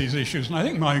address these issues. And I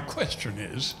think my question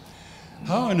is,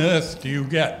 how on earth do you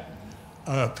get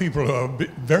people who are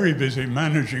very busy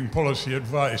managing policy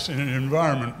advice in an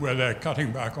environment where they're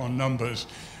cutting back on numbers,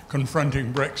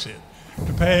 confronting Brexit,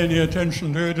 to pay any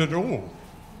attention to it at all?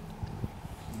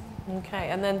 Okay,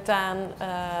 and then Dan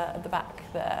at the back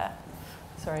there.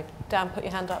 Sorry, Dan, put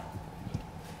your hand up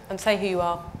and say who you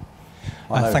are.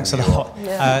 Thanks a lot.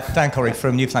 Yeah. Dan Corrie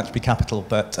from New Philanthropy Capital,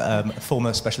 but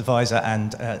former special advisor,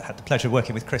 and had the pleasure of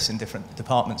working with Chris in different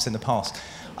departments in the past.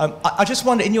 I just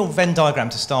wonder, in your Venn diagram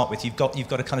to start with, you've got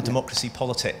a kind of democracy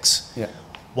politics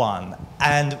one,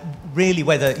 and really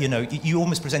whether, you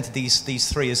almost presented these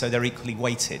three as though they're equally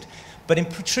weighted. But in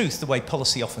truth, the way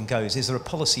policy often goes is there are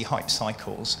policy hype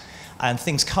cycles, and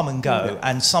things come and go,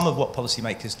 and some of what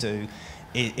policymakers do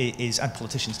is, and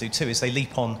politicians do too, is they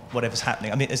leap on whatever's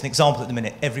happening. I mean, as an example, at the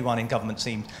minute, everyone in government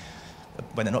seemed,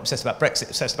 when they're not obsessed about Brexit,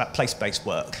 obsessed about place-based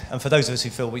work. And for those of us who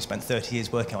feel we spent 30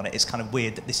 years working on it, it's kind of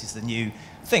weird that this is the new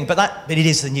thing. But it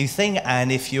is the new thing,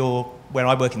 and if you're, where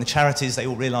I work in the charities, they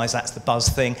all realise that's the buzz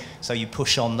thing, so you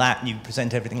push on that and you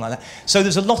present everything like that. So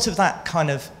there's a lot of that kind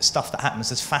of stuff that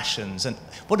happens as fashions, and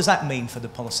what does that mean for the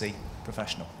policy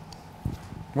professional?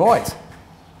 Right.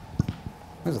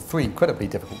 Those are three incredibly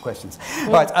difficult questions.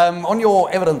 Right, on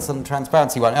your evidence and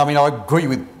transparency one, I mean, I agree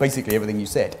with basically everything you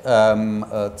said, and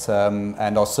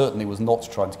I certainly was not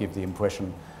trying to give the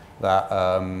impression that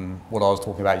what I was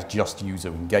talking about is just user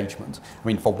engagement. I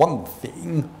mean, for one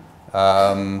thing,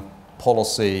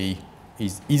 policy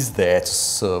is there to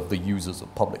serve the users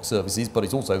of public services, but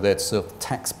it's also there to serve the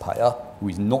taxpayer, who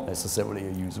is not necessarily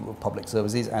a user of public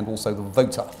services, and also the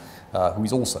voter, who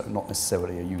is also not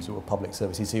necessarily a user of public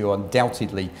services. So you're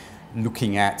undoubtedly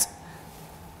looking at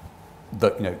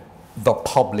the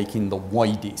public in the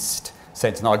widest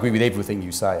sense. And I agree with everything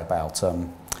you say about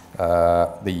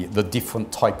the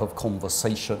different type of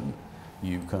conversation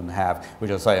you can have,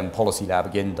 which I say in Policy Lab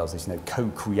again does this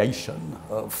co-creation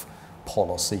of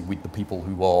policy with the people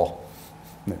who are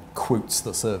quotes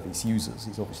the service users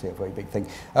is obviously a very big thing.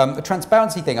 The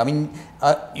transparency thing, I mean,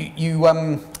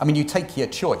 you take your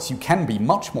choice. You can be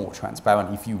much more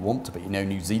transparent if you want to be.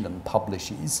 New Zealand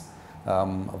publishes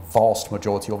a vast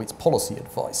majority of its policy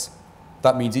advice.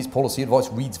 That means its policy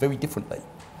advice reads very differently,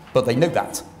 but they know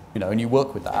that. And you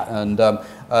work with that, and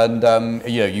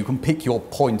you can pick your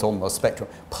point on the spectrum.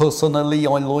 Personally,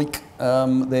 I like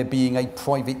there being a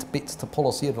private bit to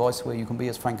policy advice where you can be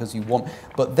as frank as you want.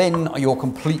 But then you're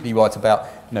completely right about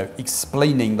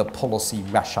explaining the policy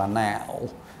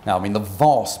rationale. Now, I mean, the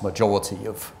vast majority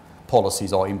of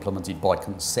policies are implemented by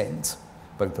consent,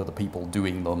 both of the people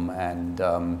doing them and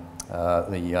the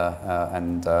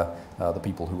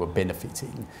people who are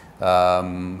benefiting.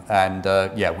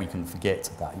 We can forget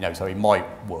that. So in my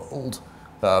world,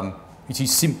 it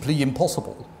is simply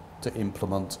impossible to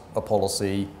implement a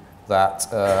policy that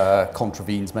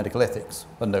contravenes medical ethics,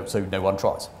 and so no one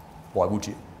tries. Why would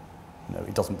you?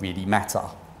 It doesn't really matter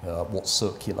what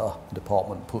circular the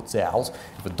department puts out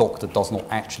if a doctor does not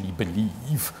actually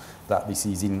believe that this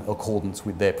is in accordance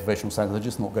with their professional standards. They're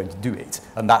just not going to do it,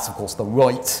 and that's of course the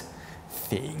right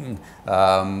thing,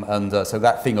 so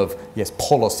that thing of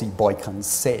policy by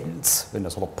consent, and a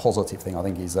sort of positive thing, I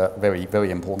think is very,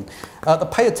 very important. The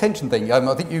pay attention thing,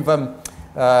 I think you've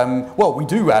we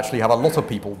do actually have a lot of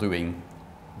people doing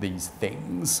these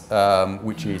things,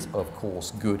 which is of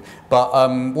course good. But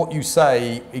what you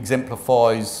say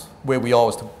exemplifies where we are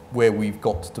as to where we've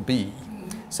got to be.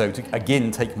 So to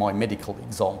again take my medical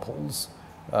examples,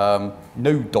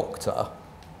 no doctor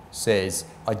says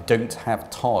I don't have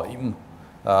time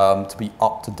to be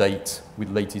up to date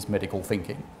with latest medical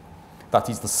thinking. That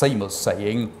is the same as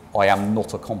saying I am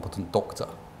not a competent doctor,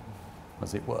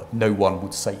 as it were. No one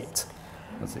would say it,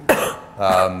 as it were.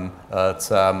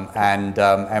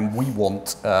 And we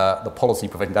want the policy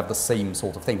profession to have the same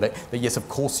sort of thing. That yes, of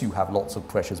course you have lots of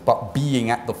pressures, but being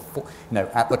at the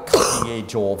at the cutting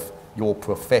edge of your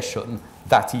profession,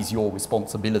 that is your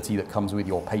responsibility that comes with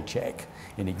your paycheck,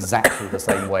 in exactly the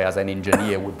same way as an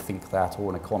engineer would think that, or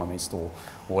an economist, or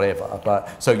whatever.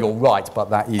 But so you're right, but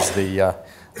that is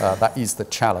the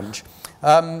challenge.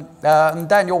 And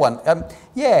Dan, your one,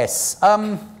 yes. I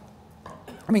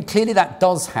mean, clearly that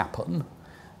does happen,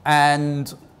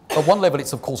 and at one level,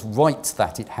 it's of course right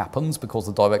that it happens because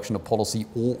the direction of policy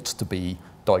ought to be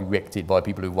directed by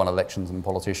people who won elections and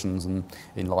politicians and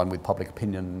in line with public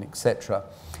opinion, etc.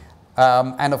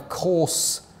 And of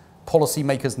course,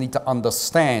 policymakers need to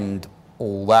understand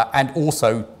all that and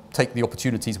also take the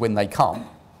opportunities when they come.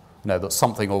 That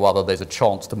something or other, there's a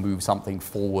chance to move something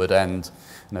forward and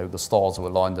the stars are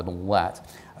aligned and all that.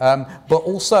 But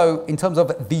also, in terms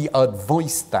of the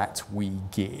advice that we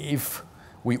give,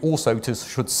 we also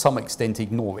should to some extent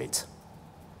ignore it.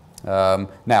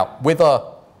 Now, whether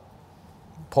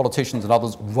politicians and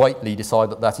others rightly decide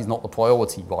that that is not the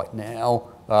priority right now,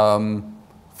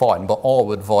 fine, but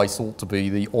our advice ought to be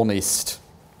the honest,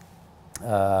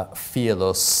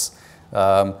 fearless,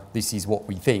 this is what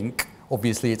we think.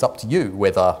 Obviously, it's up to you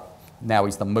whether now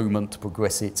is the moment to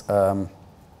progress it,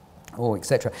 or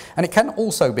etc. And it can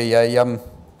also be a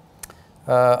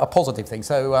positive thing.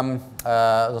 So,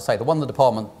 as I say, the one the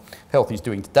Department of Health is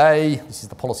doing today, this is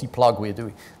the policy plug.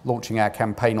 We're launching our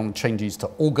campaign on changes to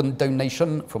organ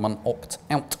donation from an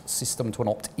opt-out system to an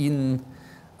opt-in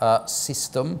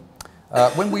system.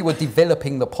 When we were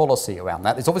developing the policy around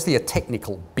that, there's obviously a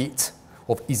technical bit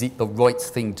of is it the right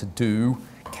thing to do?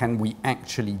 Can we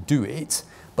actually do it?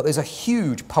 But there's a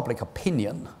huge public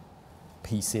opinion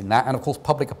piece in that, and of course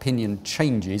public opinion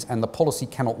changes, and the policy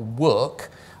cannot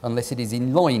work unless it is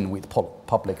in line with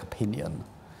public opinion.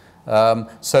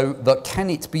 So that can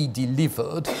it be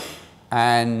delivered,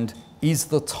 and is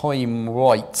the time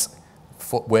right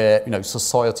for where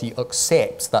society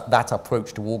accepts that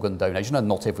approach to organ donation, and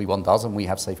not everyone does, and we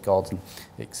have safeguards and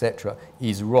etc.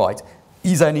 is right,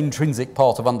 is an intrinsic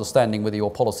part of understanding whether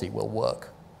your policy will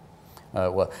work.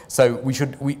 So we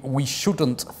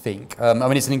shouldn't think. I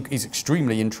mean, it's an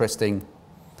extremely interesting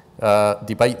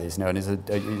debate. This, and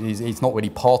it's not really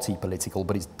party political,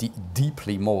 but it's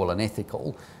deeply moral and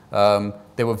ethical.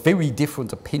 There were very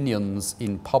different opinions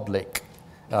in public,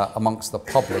 amongst the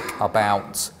public,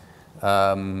 about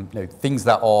things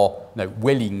that are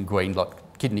well ingrained,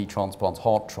 like kidney transplants,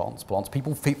 heart transplants.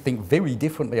 People think very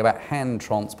differently about hand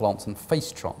transplants and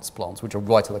face transplants, which are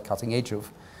right at the cutting edge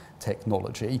of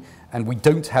technology, and we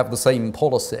don't have the same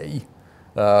policy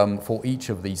for each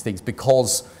of these things,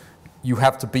 because you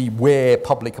have to be where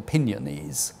public opinion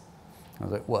is,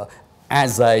 as it were,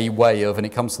 as a way of, and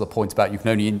it comes to the point about you can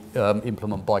only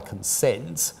implement by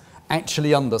consent.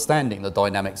 Actually understanding the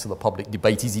dynamics of the public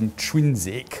debate is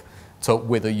intrinsic to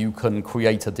whether you can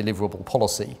create a deliverable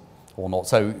policy or not.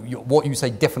 So what you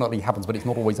say definitely happens, but it's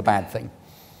not always a bad thing.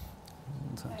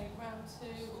 Okay, round two.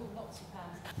 Ooh, lots of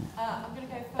hands. I'm going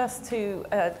to go first to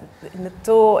in the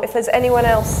door. If there's anyone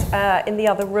else in the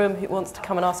other room who wants to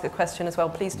come and ask a question as well,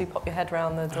 please do pop your head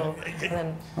round the door. And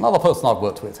then another person I've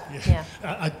worked with.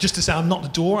 Yeah. Just to say, I'm not the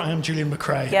door. I am Julian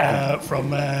McRae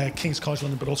from King's College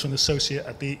London, but also an associate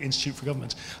at the Institute for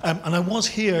Government. And I was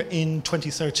here in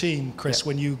 2013, Chris,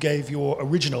 when you gave your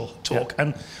original talk.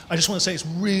 And I just want to say it's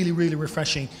really, really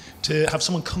refreshing to have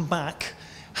someone come back,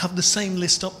 have the same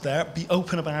list up there, be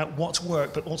open about what's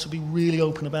worked, but also be really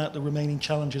open about the remaining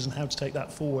challenges and how to take that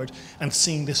forward, and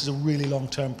seeing this as a really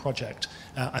long-term project.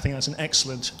 I think that's an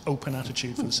excellent open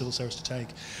attitude for the civil service to take.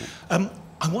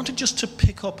 I wanted just to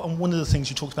pick up on one of the things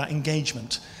you talked about,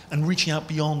 engagement and reaching out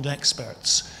beyond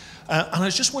experts. And I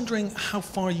was just wondering how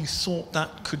far you thought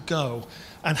that could go,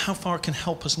 and how far it can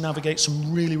help us navigate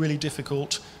some really, really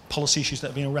difficult policy issues that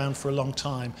have been around for a long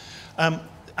time.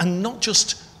 And not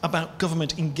just about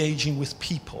government engaging with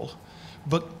people,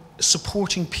 but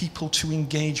supporting people to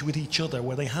engage with each other,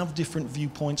 where they have different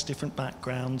viewpoints, different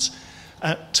backgrounds,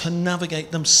 to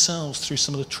navigate themselves through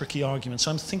some of the tricky arguments.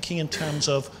 So I'm thinking in terms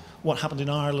of what happened in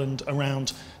Ireland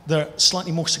around the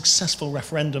slightly more successful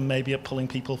referendum, maybe at pulling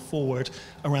people forward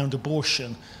around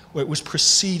abortion, where it was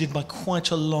preceded by quite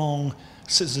a long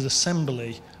citizen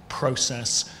assembly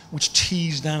process, which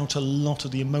teased out a lot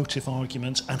of the emotive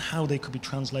arguments and how they could be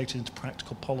translated into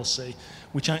practical policy,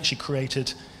 which actually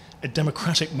created a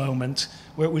democratic moment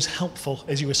where it was helpful,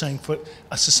 as you were saying, for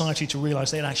a society to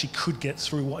realise they actually could get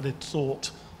through what it had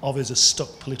thought of as a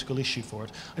stuck political issue for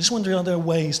it. I just wonder, are there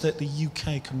ways that the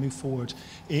UK can move forward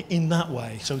in that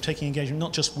way? So taking engagement,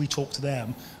 not just we talk to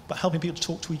them, but helping people to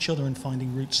talk to each other and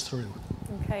finding routes through.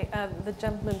 Okay, the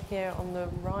gentleman here on the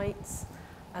right,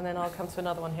 and then I'll come to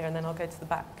another one here, and then I'll go to the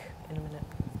back in a minute.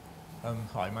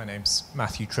 Hi, my name's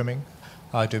Matthew Trimming.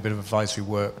 I do a bit of advisory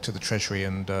work to the Treasury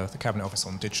and the Cabinet Office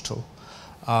on digital,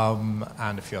 and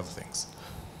a few other things.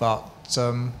 But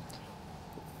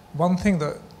one thing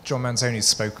that John Manzoni's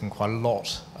spoken quite a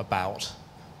lot about,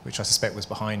 which I suspect was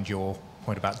behind your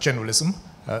point about generalism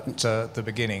at the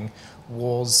beginning,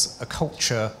 was a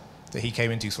culture that he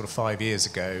came into sort of 5 years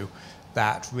ago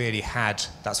that really had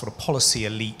that sort of policy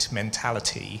elite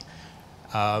mentality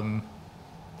that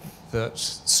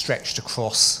stretched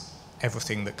across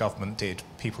everything that government did.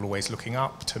 People always looking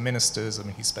up to ministers. I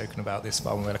mean, he's spoken about this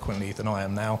far more eloquently than I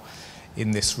am now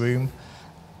in this room.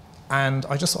 And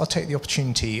I just thought I'd take the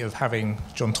opportunity of having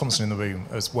John Thompson in the room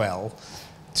as well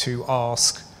to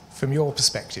ask, from your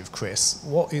perspective, Chris,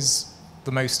 what is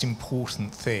the most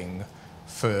important thing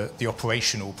for the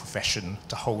operational profession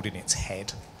to hold in its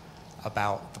head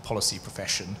about the policy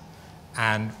profession,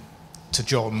 and to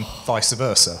John, vice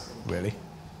versa, really?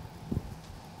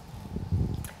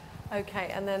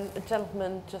 Okay, and then the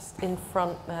gentleman just in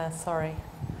front there, sorry.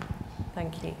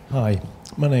 Thank you. Hi,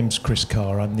 my name's Chris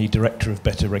Carr. I'm the Director of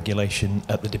Better Regulation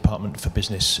at the Department for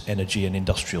Business, Energy and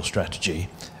Industrial Strategy.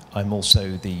 I'm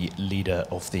also the leader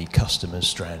of the Customers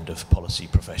Strand of Policy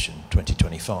Profession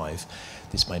 2025.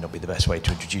 This may not be the best way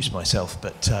to introduce myself,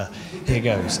 but here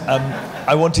goes.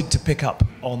 I wanted to pick up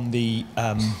on the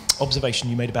observation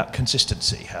you made about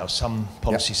consistency, how some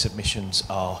policy submissions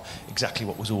are exactly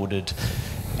what was ordered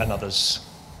and others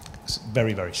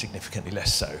very, very significantly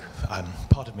less so.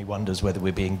 Part of me wonders whether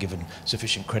we're being given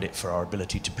sufficient credit for our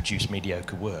ability to produce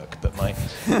mediocre work, but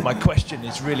my question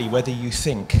is really whether you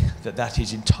think that that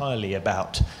is entirely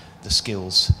about the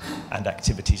skills and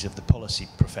activities of the policy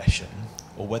profession,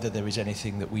 or whether there is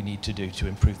anything that we need to do to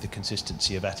improve the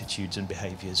consistency of attitudes and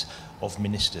behaviours of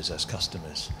ministers as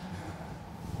customers.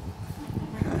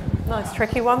 Nice,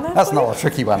 tricky one there. That's not a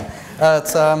tricky one.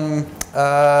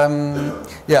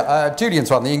 Julian's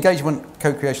one, the engagement,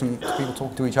 co-creation, people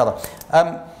talking to each other.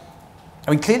 I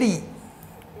mean, clearly,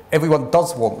 everyone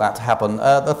does want that to happen.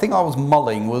 The thing I was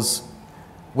mulling was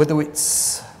whether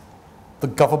it's the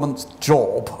government's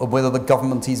job or whether the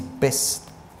government is best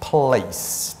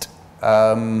placed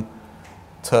to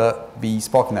be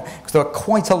sparking that. Because there are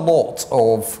quite a lot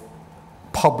of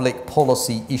public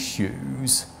policy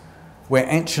issues where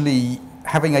actually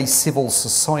having a civil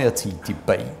society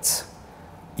debate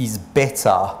is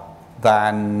better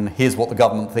than here's what the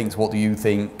government thinks, what do you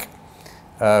think,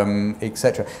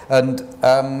 etc. And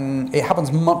it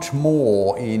happens much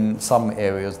more in some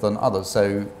areas than others.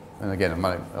 So, and again,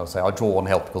 I'll say I draw on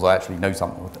health because I actually know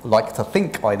something, like to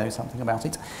think I know something about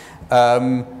it.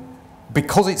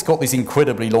 Because it's got this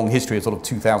incredibly long history of sort of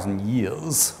 2,000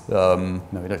 years,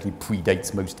 it actually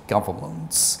predates most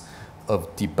governments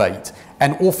of debate.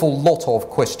 An awful lot of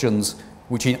questions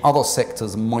which in other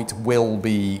sectors might well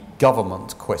be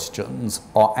government questions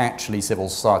are actually civil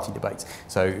society debates.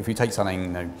 So if you take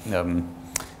something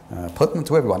pertinent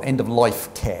to everyone,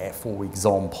 end-of-life care, for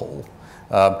example,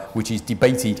 which is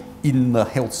debated in the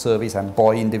health service and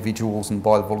by individuals and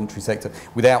by the voluntary sector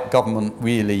without government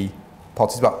really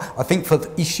participating. I think for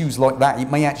issues like that, it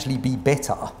may actually be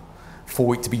better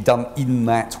for it to be done in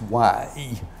that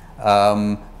way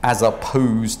as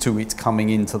opposed to it coming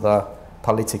into the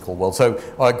political world. So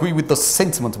I agree with the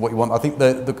sentiment of what you want. I think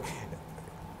the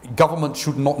government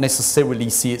should not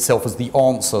necessarily see itself as the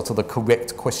answer to the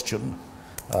correct question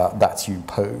that you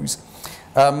pose.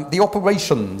 The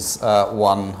operations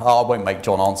one, I won't make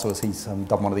John answer as he's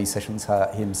done one of these sessions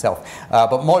himself,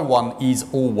 but my one is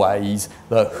always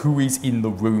who is in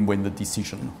the room when the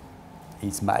decision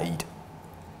is made.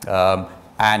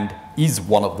 And is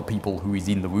one of the people who is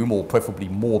in the room, or preferably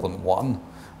more than one,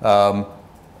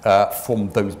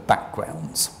 from those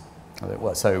backgrounds.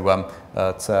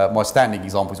 So my standing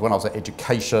example is when I was at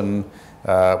education,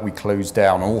 we closed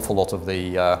down an awful lot of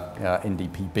the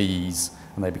NDPBs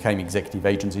and they became executive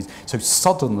agencies. So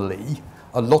suddenly,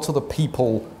 a lot of the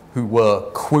people who were,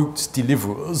 quote,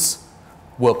 deliverers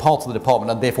were part of the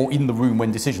department and therefore in the room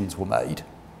when decisions were made.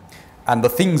 And the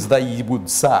things they would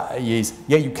say is,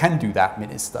 yeah, you can do that,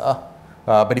 Minister,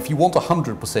 but if you want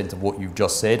 100% of what you've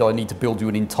just said, I need to build you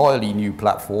an entirely new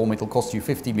platform. It'll cost you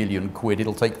 50 million quid,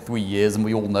 it'll take 3 years, and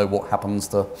we all know what happens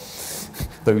to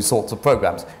those sorts of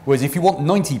programs. Whereas if you want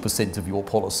 90% of your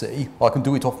policy, I can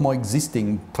do it off my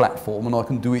existing platform, and I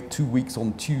can do it 2 weeks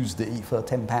on Tuesday for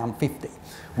 £10.50.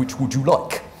 Which would you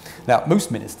like? Now, most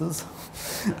ministers,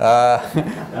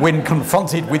 when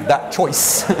confronted with that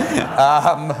choice,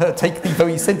 take the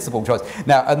very sensible choice.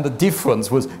 Now, and the difference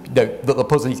was that the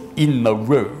person is in the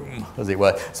room, as it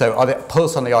were. So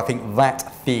personally, I think that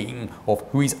thing of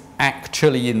who is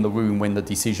actually in the room when the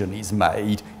decision is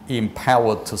made,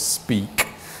 empowered to speak,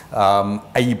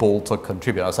 able to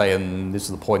contribute. I say, and this is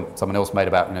the point someone else made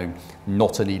about,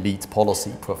 not an elite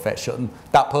policy profession.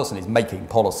 That person is making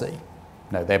policy.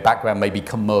 Their background may be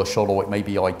commercial or it may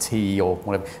be IT or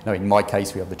whatever. In my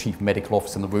case, we have the chief medical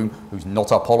officer in the room who's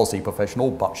not a policy professional,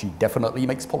 but she definitely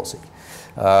makes policy.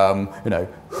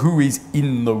 Who is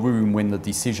in the room when the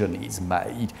decision is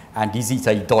made, and is it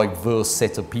a diverse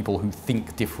set of people who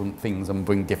think different things and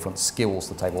bring different skills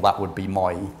to the table? That would be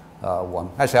my one.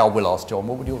 Actually, I will ask John,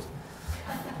 what would yours?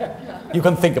 You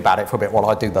can think about it for a bit while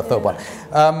I do the third one.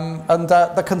 And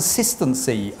the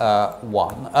consistency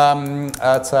one.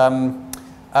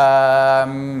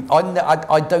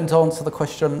 I don't answer the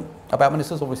question about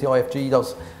ministers. Obviously, IFG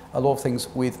does a lot of things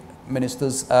with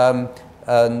ministers, but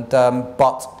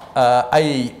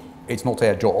A, it's not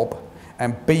their job,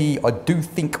 and B, I do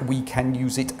think we can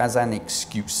use it as an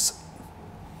excuse.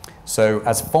 So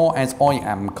as far as I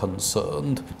am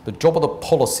concerned, the job of the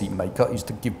policy maker is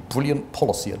to give brilliant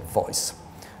policy advice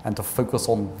and to focus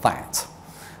on that.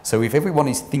 So if everyone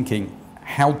is thinking,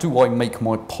 how do I make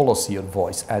my policy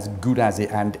advice as good as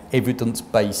it and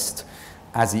evidence-based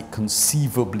as it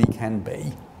conceivably can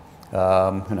be,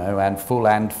 and full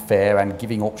and fair and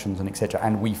giving options and etc.,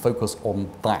 and we focus on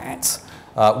that,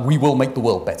 we will make the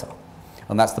world better.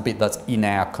 And that's the bit that's in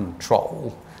our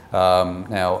control.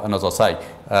 Now, and as I say,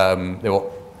 there are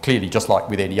clearly, just like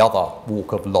with any other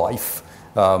walk of life,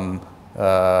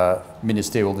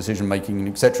 ministerial decision making,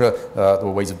 etc. There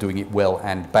are ways of doing it well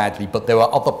and badly, but there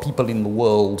are other people in the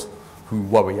world who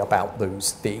worry about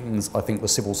those things. I think the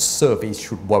civil service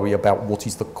should worry about what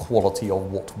is the quality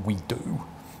of what we do,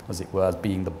 as it were, as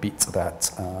being the bit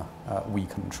that we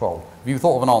control. Have you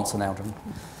thought of an answer now, John?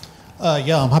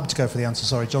 Yeah, I'm happy to go for the answer.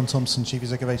 Sorry, John Thompson, Chief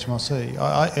Executive of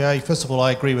HMRC. First of all,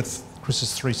 I agree with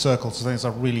Chris's 3 circles. I think it's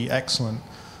a really excellent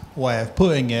way of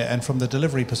putting it. And from the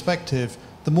delivery perspective,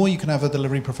 the more you can have the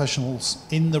delivery professionals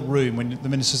in the room when the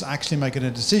minister's actually making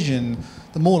a decision,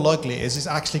 the more likely it is it's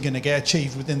actually going to get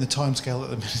achieved within the timescale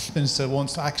that the minister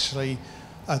wants to actually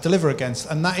deliver against.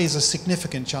 And that is a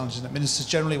significant challenge, and that ministers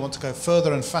generally want to go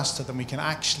further and faster than we can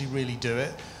actually really do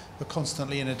it. We're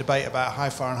constantly in a debate about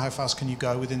how far and how fast can you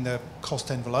go within the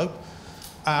cost envelope.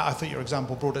 I think your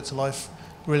example brought it to life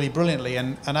really brilliantly,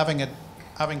 and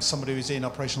having somebody who's in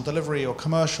operational delivery or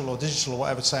commercial or digital or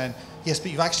whatever saying, yes,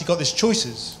 but you've actually got these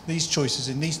choices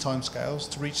in these timescales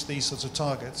to reach these sorts of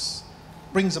targets,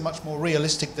 brings a much more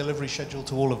realistic delivery schedule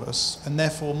to all of us, and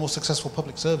therefore more successful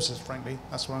public services, frankly.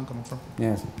 That's where I'm coming from.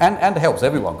 Yes, and it helps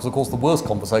everyone, because of course the worst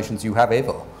conversations you have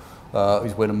ever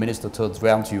is when a minister turns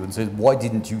around to you and says, why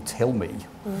didn't you tell me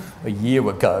a year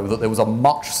ago that there was a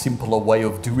much simpler way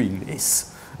of doing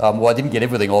this? Well, I didn't get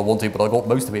everything I wanted, but I got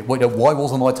most of it. Well, why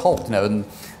wasn't I told? And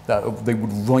they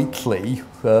would rightly,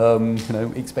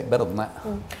 expect better than that.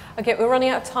 Okay, we're running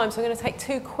out of time, so I'm going to take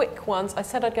 2 quick ones. I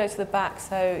said I'd go to the back,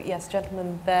 so yes,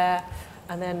 gentleman there,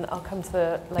 and then I'll come to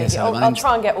the lady. Yes, I'll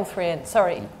try and get all 3 in.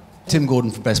 Sorry. Tim Gordon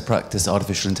from Best Practice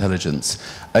Artificial Intelligence.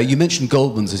 You mentioned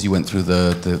Goldman's as you went through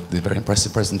the very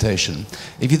impressive presentation.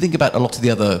 If you think about a lot of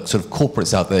the other sort of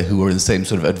corporates out there who are in the same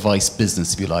sort of advice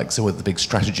business, if you like, so whether the big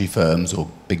strategy firms or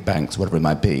big banks, whatever it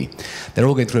might be, they're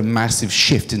all going through a massive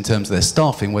shift in terms of their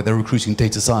staffing, where they're recruiting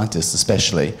data scientists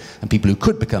especially, and people who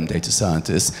could become data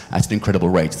scientists at an incredible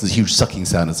rate. There's a huge sucking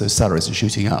sound as those salaries are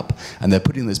shooting up, and they're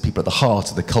putting those people at the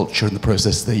heart of the culture and the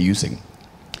process they're using.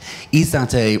 Is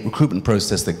that a recruitment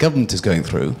process that government is going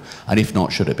through, and if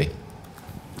not, should it be?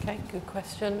 Okay, good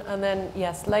question. And then,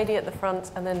 yes, lady at the front,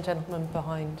 and then gentleman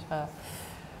behind her.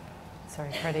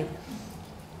 Sorry, Freddie.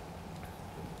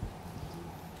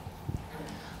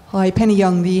 Hi, Penny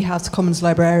Young, the House of Commons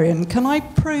librarian. Can I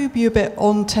probe you a bit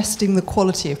on testing the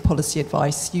quality of policy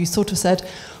advice? You sort of said,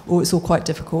 oh, it's all quite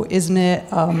difficult, isn't it?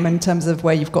 In terms of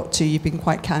where you've got to, you've been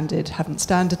quite candid, haven't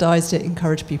standardised it,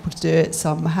 encouraged people to do it,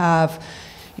 some have,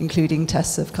 including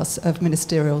tests of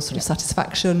ministerial sort of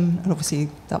satisfaction, and obviously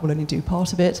that will only do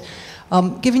part of it.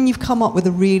 Given you've come up with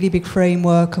a really big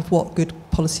framework of what good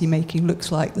policy making looks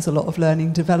like, there's a lot of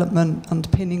learning development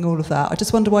underpinning all of that. I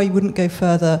just wonder why you wouldn't go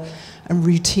further and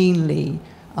routinely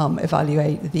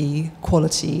evaluate the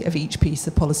quality of each piece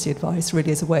of policy advice,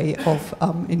 really as a way of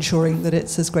ensuring that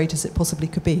it's as great as it possibly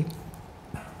could be.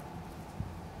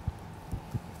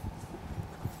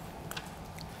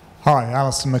 Hi,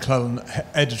 Alison McClellan,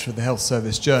 editor of the Health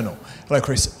Service Journal. Hello,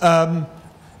 Chris. Of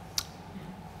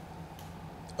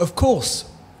course,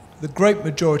 the great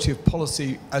majority of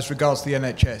policy as regards to the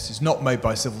NHS is not made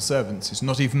by civil servants. It's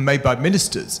not even made by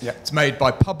ministers. Yeah. It's made by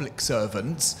public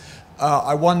servants.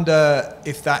 I wonder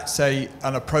if that's an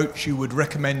approach you would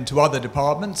recommend to other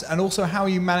departments, and also how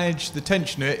you manage the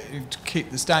tension to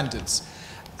keep the standards.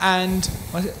 And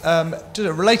just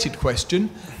a related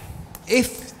question,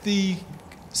 if the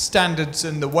standards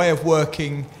and the way of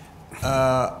working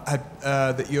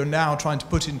that you're now trying to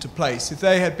put into place, if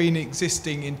they had been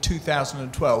existing in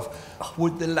 2012,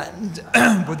 would the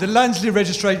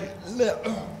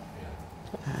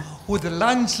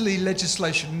Lansley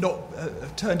legislation not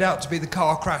have turned out to be the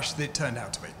car crash that it turned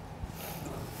out to be?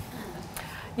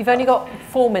 You've only got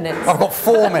 4 minutes. I've got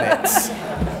 4 minutes.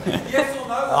 Yes or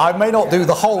no? I may not do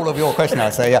the whole of your question, I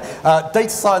say. Data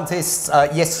scientists,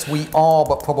 yes, we are,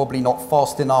 but probably not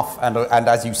fast enough. And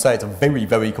as you say, it's a very,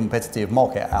 very competitive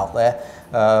market out there.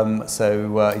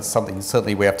 So it's something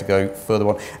certainly we have to go further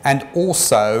on. And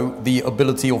also the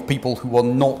ability of people who are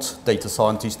not data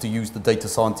scientists to use the data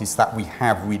scientists that we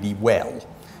have really well.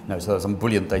 So there's some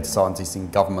brilliant data scientists in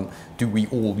government. Do we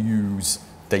all use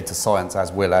data science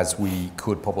as well as we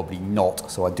could? Probably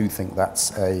not. So I do think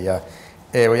that's a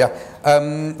area.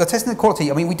 The testing of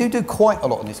quality, I mean, we do quite a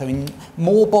lot on this. I mean,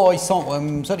 more by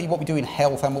certainly what we do in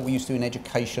health and what we used to do in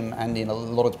education and in a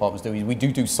lot of departments do is we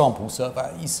do sample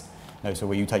surveys. So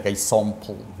where you take a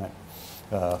sample,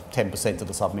 10% of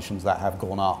the submissions that have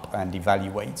gone up and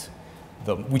evaluate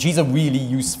them, which is a really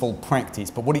useful practice.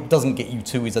 But what it doesn't get you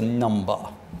to is a number,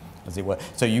 as it were.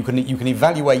 So you can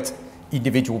evaluate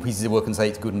individual pieces of work and say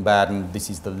it's good and bad and this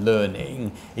is the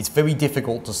learning. It's very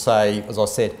difficult to say, as I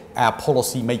said, our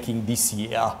policy making this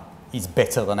year is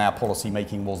better than our policy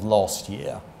making was last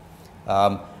year,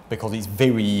 because it's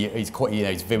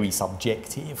very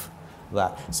subjective,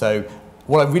 that. So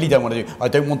what I really don't want to do, I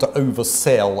don't want to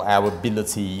oversell our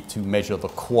ability to measure the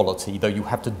quality, though you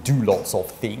have to do lots of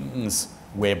things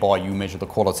whereby you measure the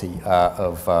quality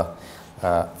of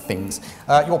things.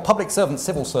 Your public servants,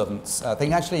 civil servants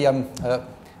thing, actually,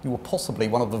 you were possibly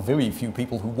one of the very few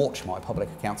people who watch my Public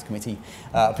Accounts Committee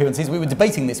appearances. We were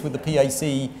debating this with the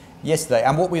PAC yesterday,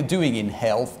 and what we're doing in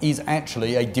health is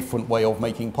actually a different way of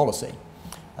making policy,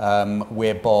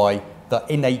 whereby the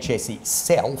NHS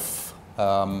itself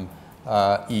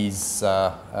is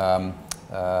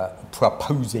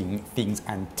proposing things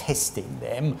and testing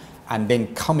them, and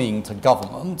then coming to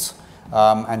government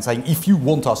and saying, if you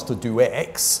want us to do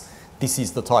X, this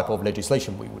is the type of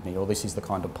legislation we would need, or this is the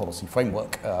kind of policy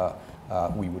framework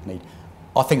we would need.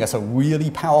 I think that's a really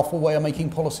powerful way of making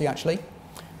policy, actually.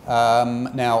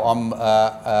 Now,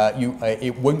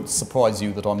 it won't surprise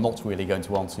you that I'm not really going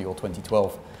to answer your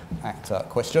 2012 Act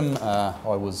question.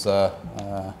 I was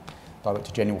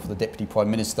Director General for the Deputy Prime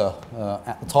Minister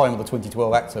at the time of the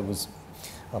 2012 Act. I was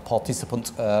a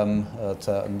participant,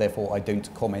 and therefore I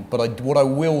don't comment. But what I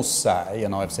will say,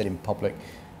 and I've said in public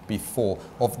before,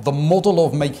 of the model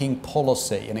of making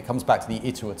policy, and it comes back to the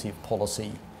iterative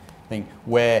policy thing,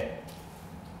 where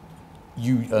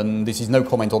you, and this is no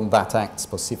comment on that Act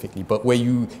specifically, but where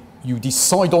you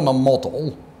decide on a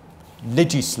model,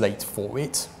 legislate for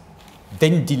it,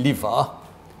 then deliver,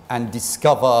 and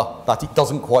discover that it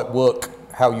doesn't quite work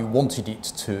how you wanted it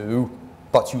to,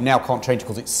 but you now can't change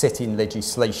because it's set in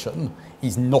legislation,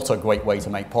 is not a great way to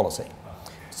make policy.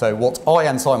 So what I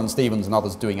and Simon Stevens and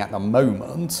others are doing at the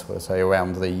moment, let's say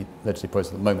around the legislative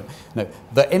process at the moment,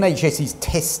 the NHS is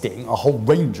testing a whole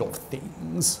range of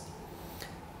things,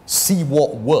 see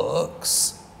what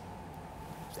works,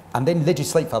 and then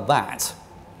legislate for that.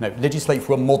 Legislate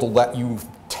for a model that you've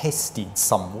tested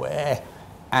somewhere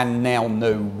and now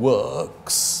know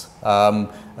works,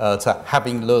 to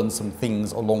having learned some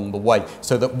things along the way,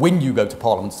 so that when you go to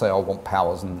Parliament and say, I want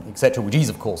powers and etc., which is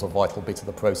of course a vital bit of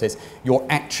the process, you're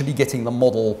actually getting the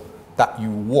model that you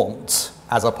want,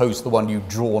 as opposed to the one you've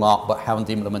drawn up but haven't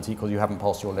implemented because you haven't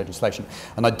passed your legislation.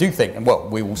 And I do think, and well,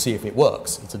 we will see if it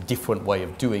works, it's a different way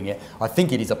of doing it. I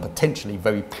think it is a potentially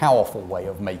very powerful way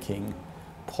of making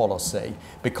policy,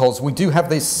 because we do have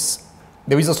this,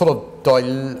 there is a sort of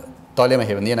dilemma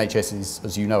here, and the NHS is,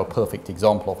 as you know, a perfect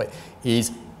example of it,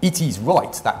 is it is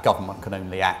right that government can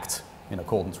only act in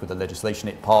accordance with the legislation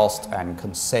it passed and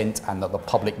consent, and that the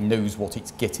public knows what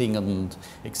it's getting and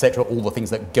etc., all the things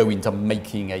that go into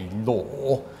making a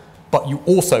law. But you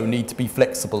also need to be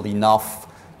flexible enough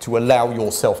to allow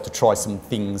yourself to try some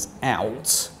things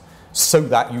out so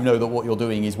that you know that what you're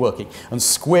doing is working. And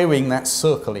squaring that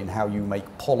circle in how you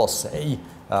make policy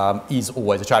is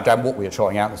always a challenge. And what we are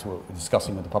trying out, as we were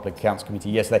discussing with the Public Accounts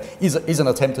Committee yesterday, is an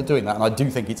attempt at doing that. And I do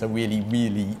think it's a really,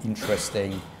 really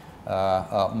interesting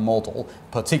model,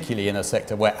 particularly in a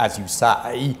sector where, as you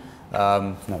say,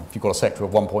 if you've got a sector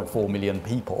of 1.4 million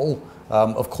people,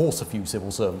 of course a few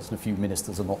civil servants and a few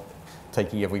ministers are not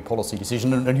taking every policy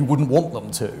decision, and you wouldn't want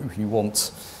them to. You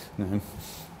want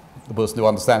the person who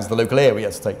understands the local area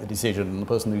to take the decision, the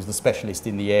person who's the specialist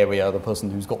in the area, the person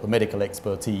who's got the medical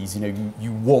expertise.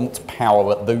 You want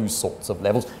power at those sorts of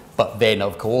levels, but then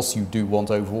of course you do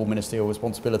want overall ministerial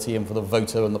responsibility, and for the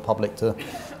voter and the public to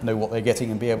know what they're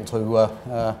getting and be able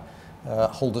to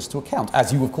hold us to account,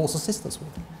 as you of course assist us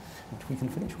with, which we can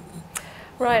finish with.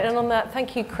 Right, and on that,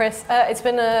 thank you, Chris. It's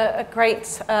been a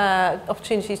great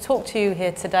opportunity to talk to you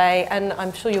here today, and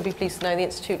I'm sure you'll be pleased to know the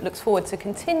Institute looks forward to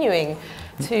continuing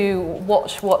to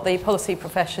watch what the policy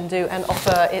profession do and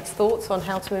offer its thoughts on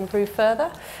how to improve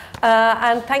further.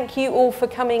 And thank you all for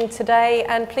coming today,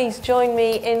 and please join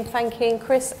me in thanking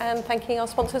Chris and thanking our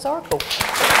sponsors, Oracle.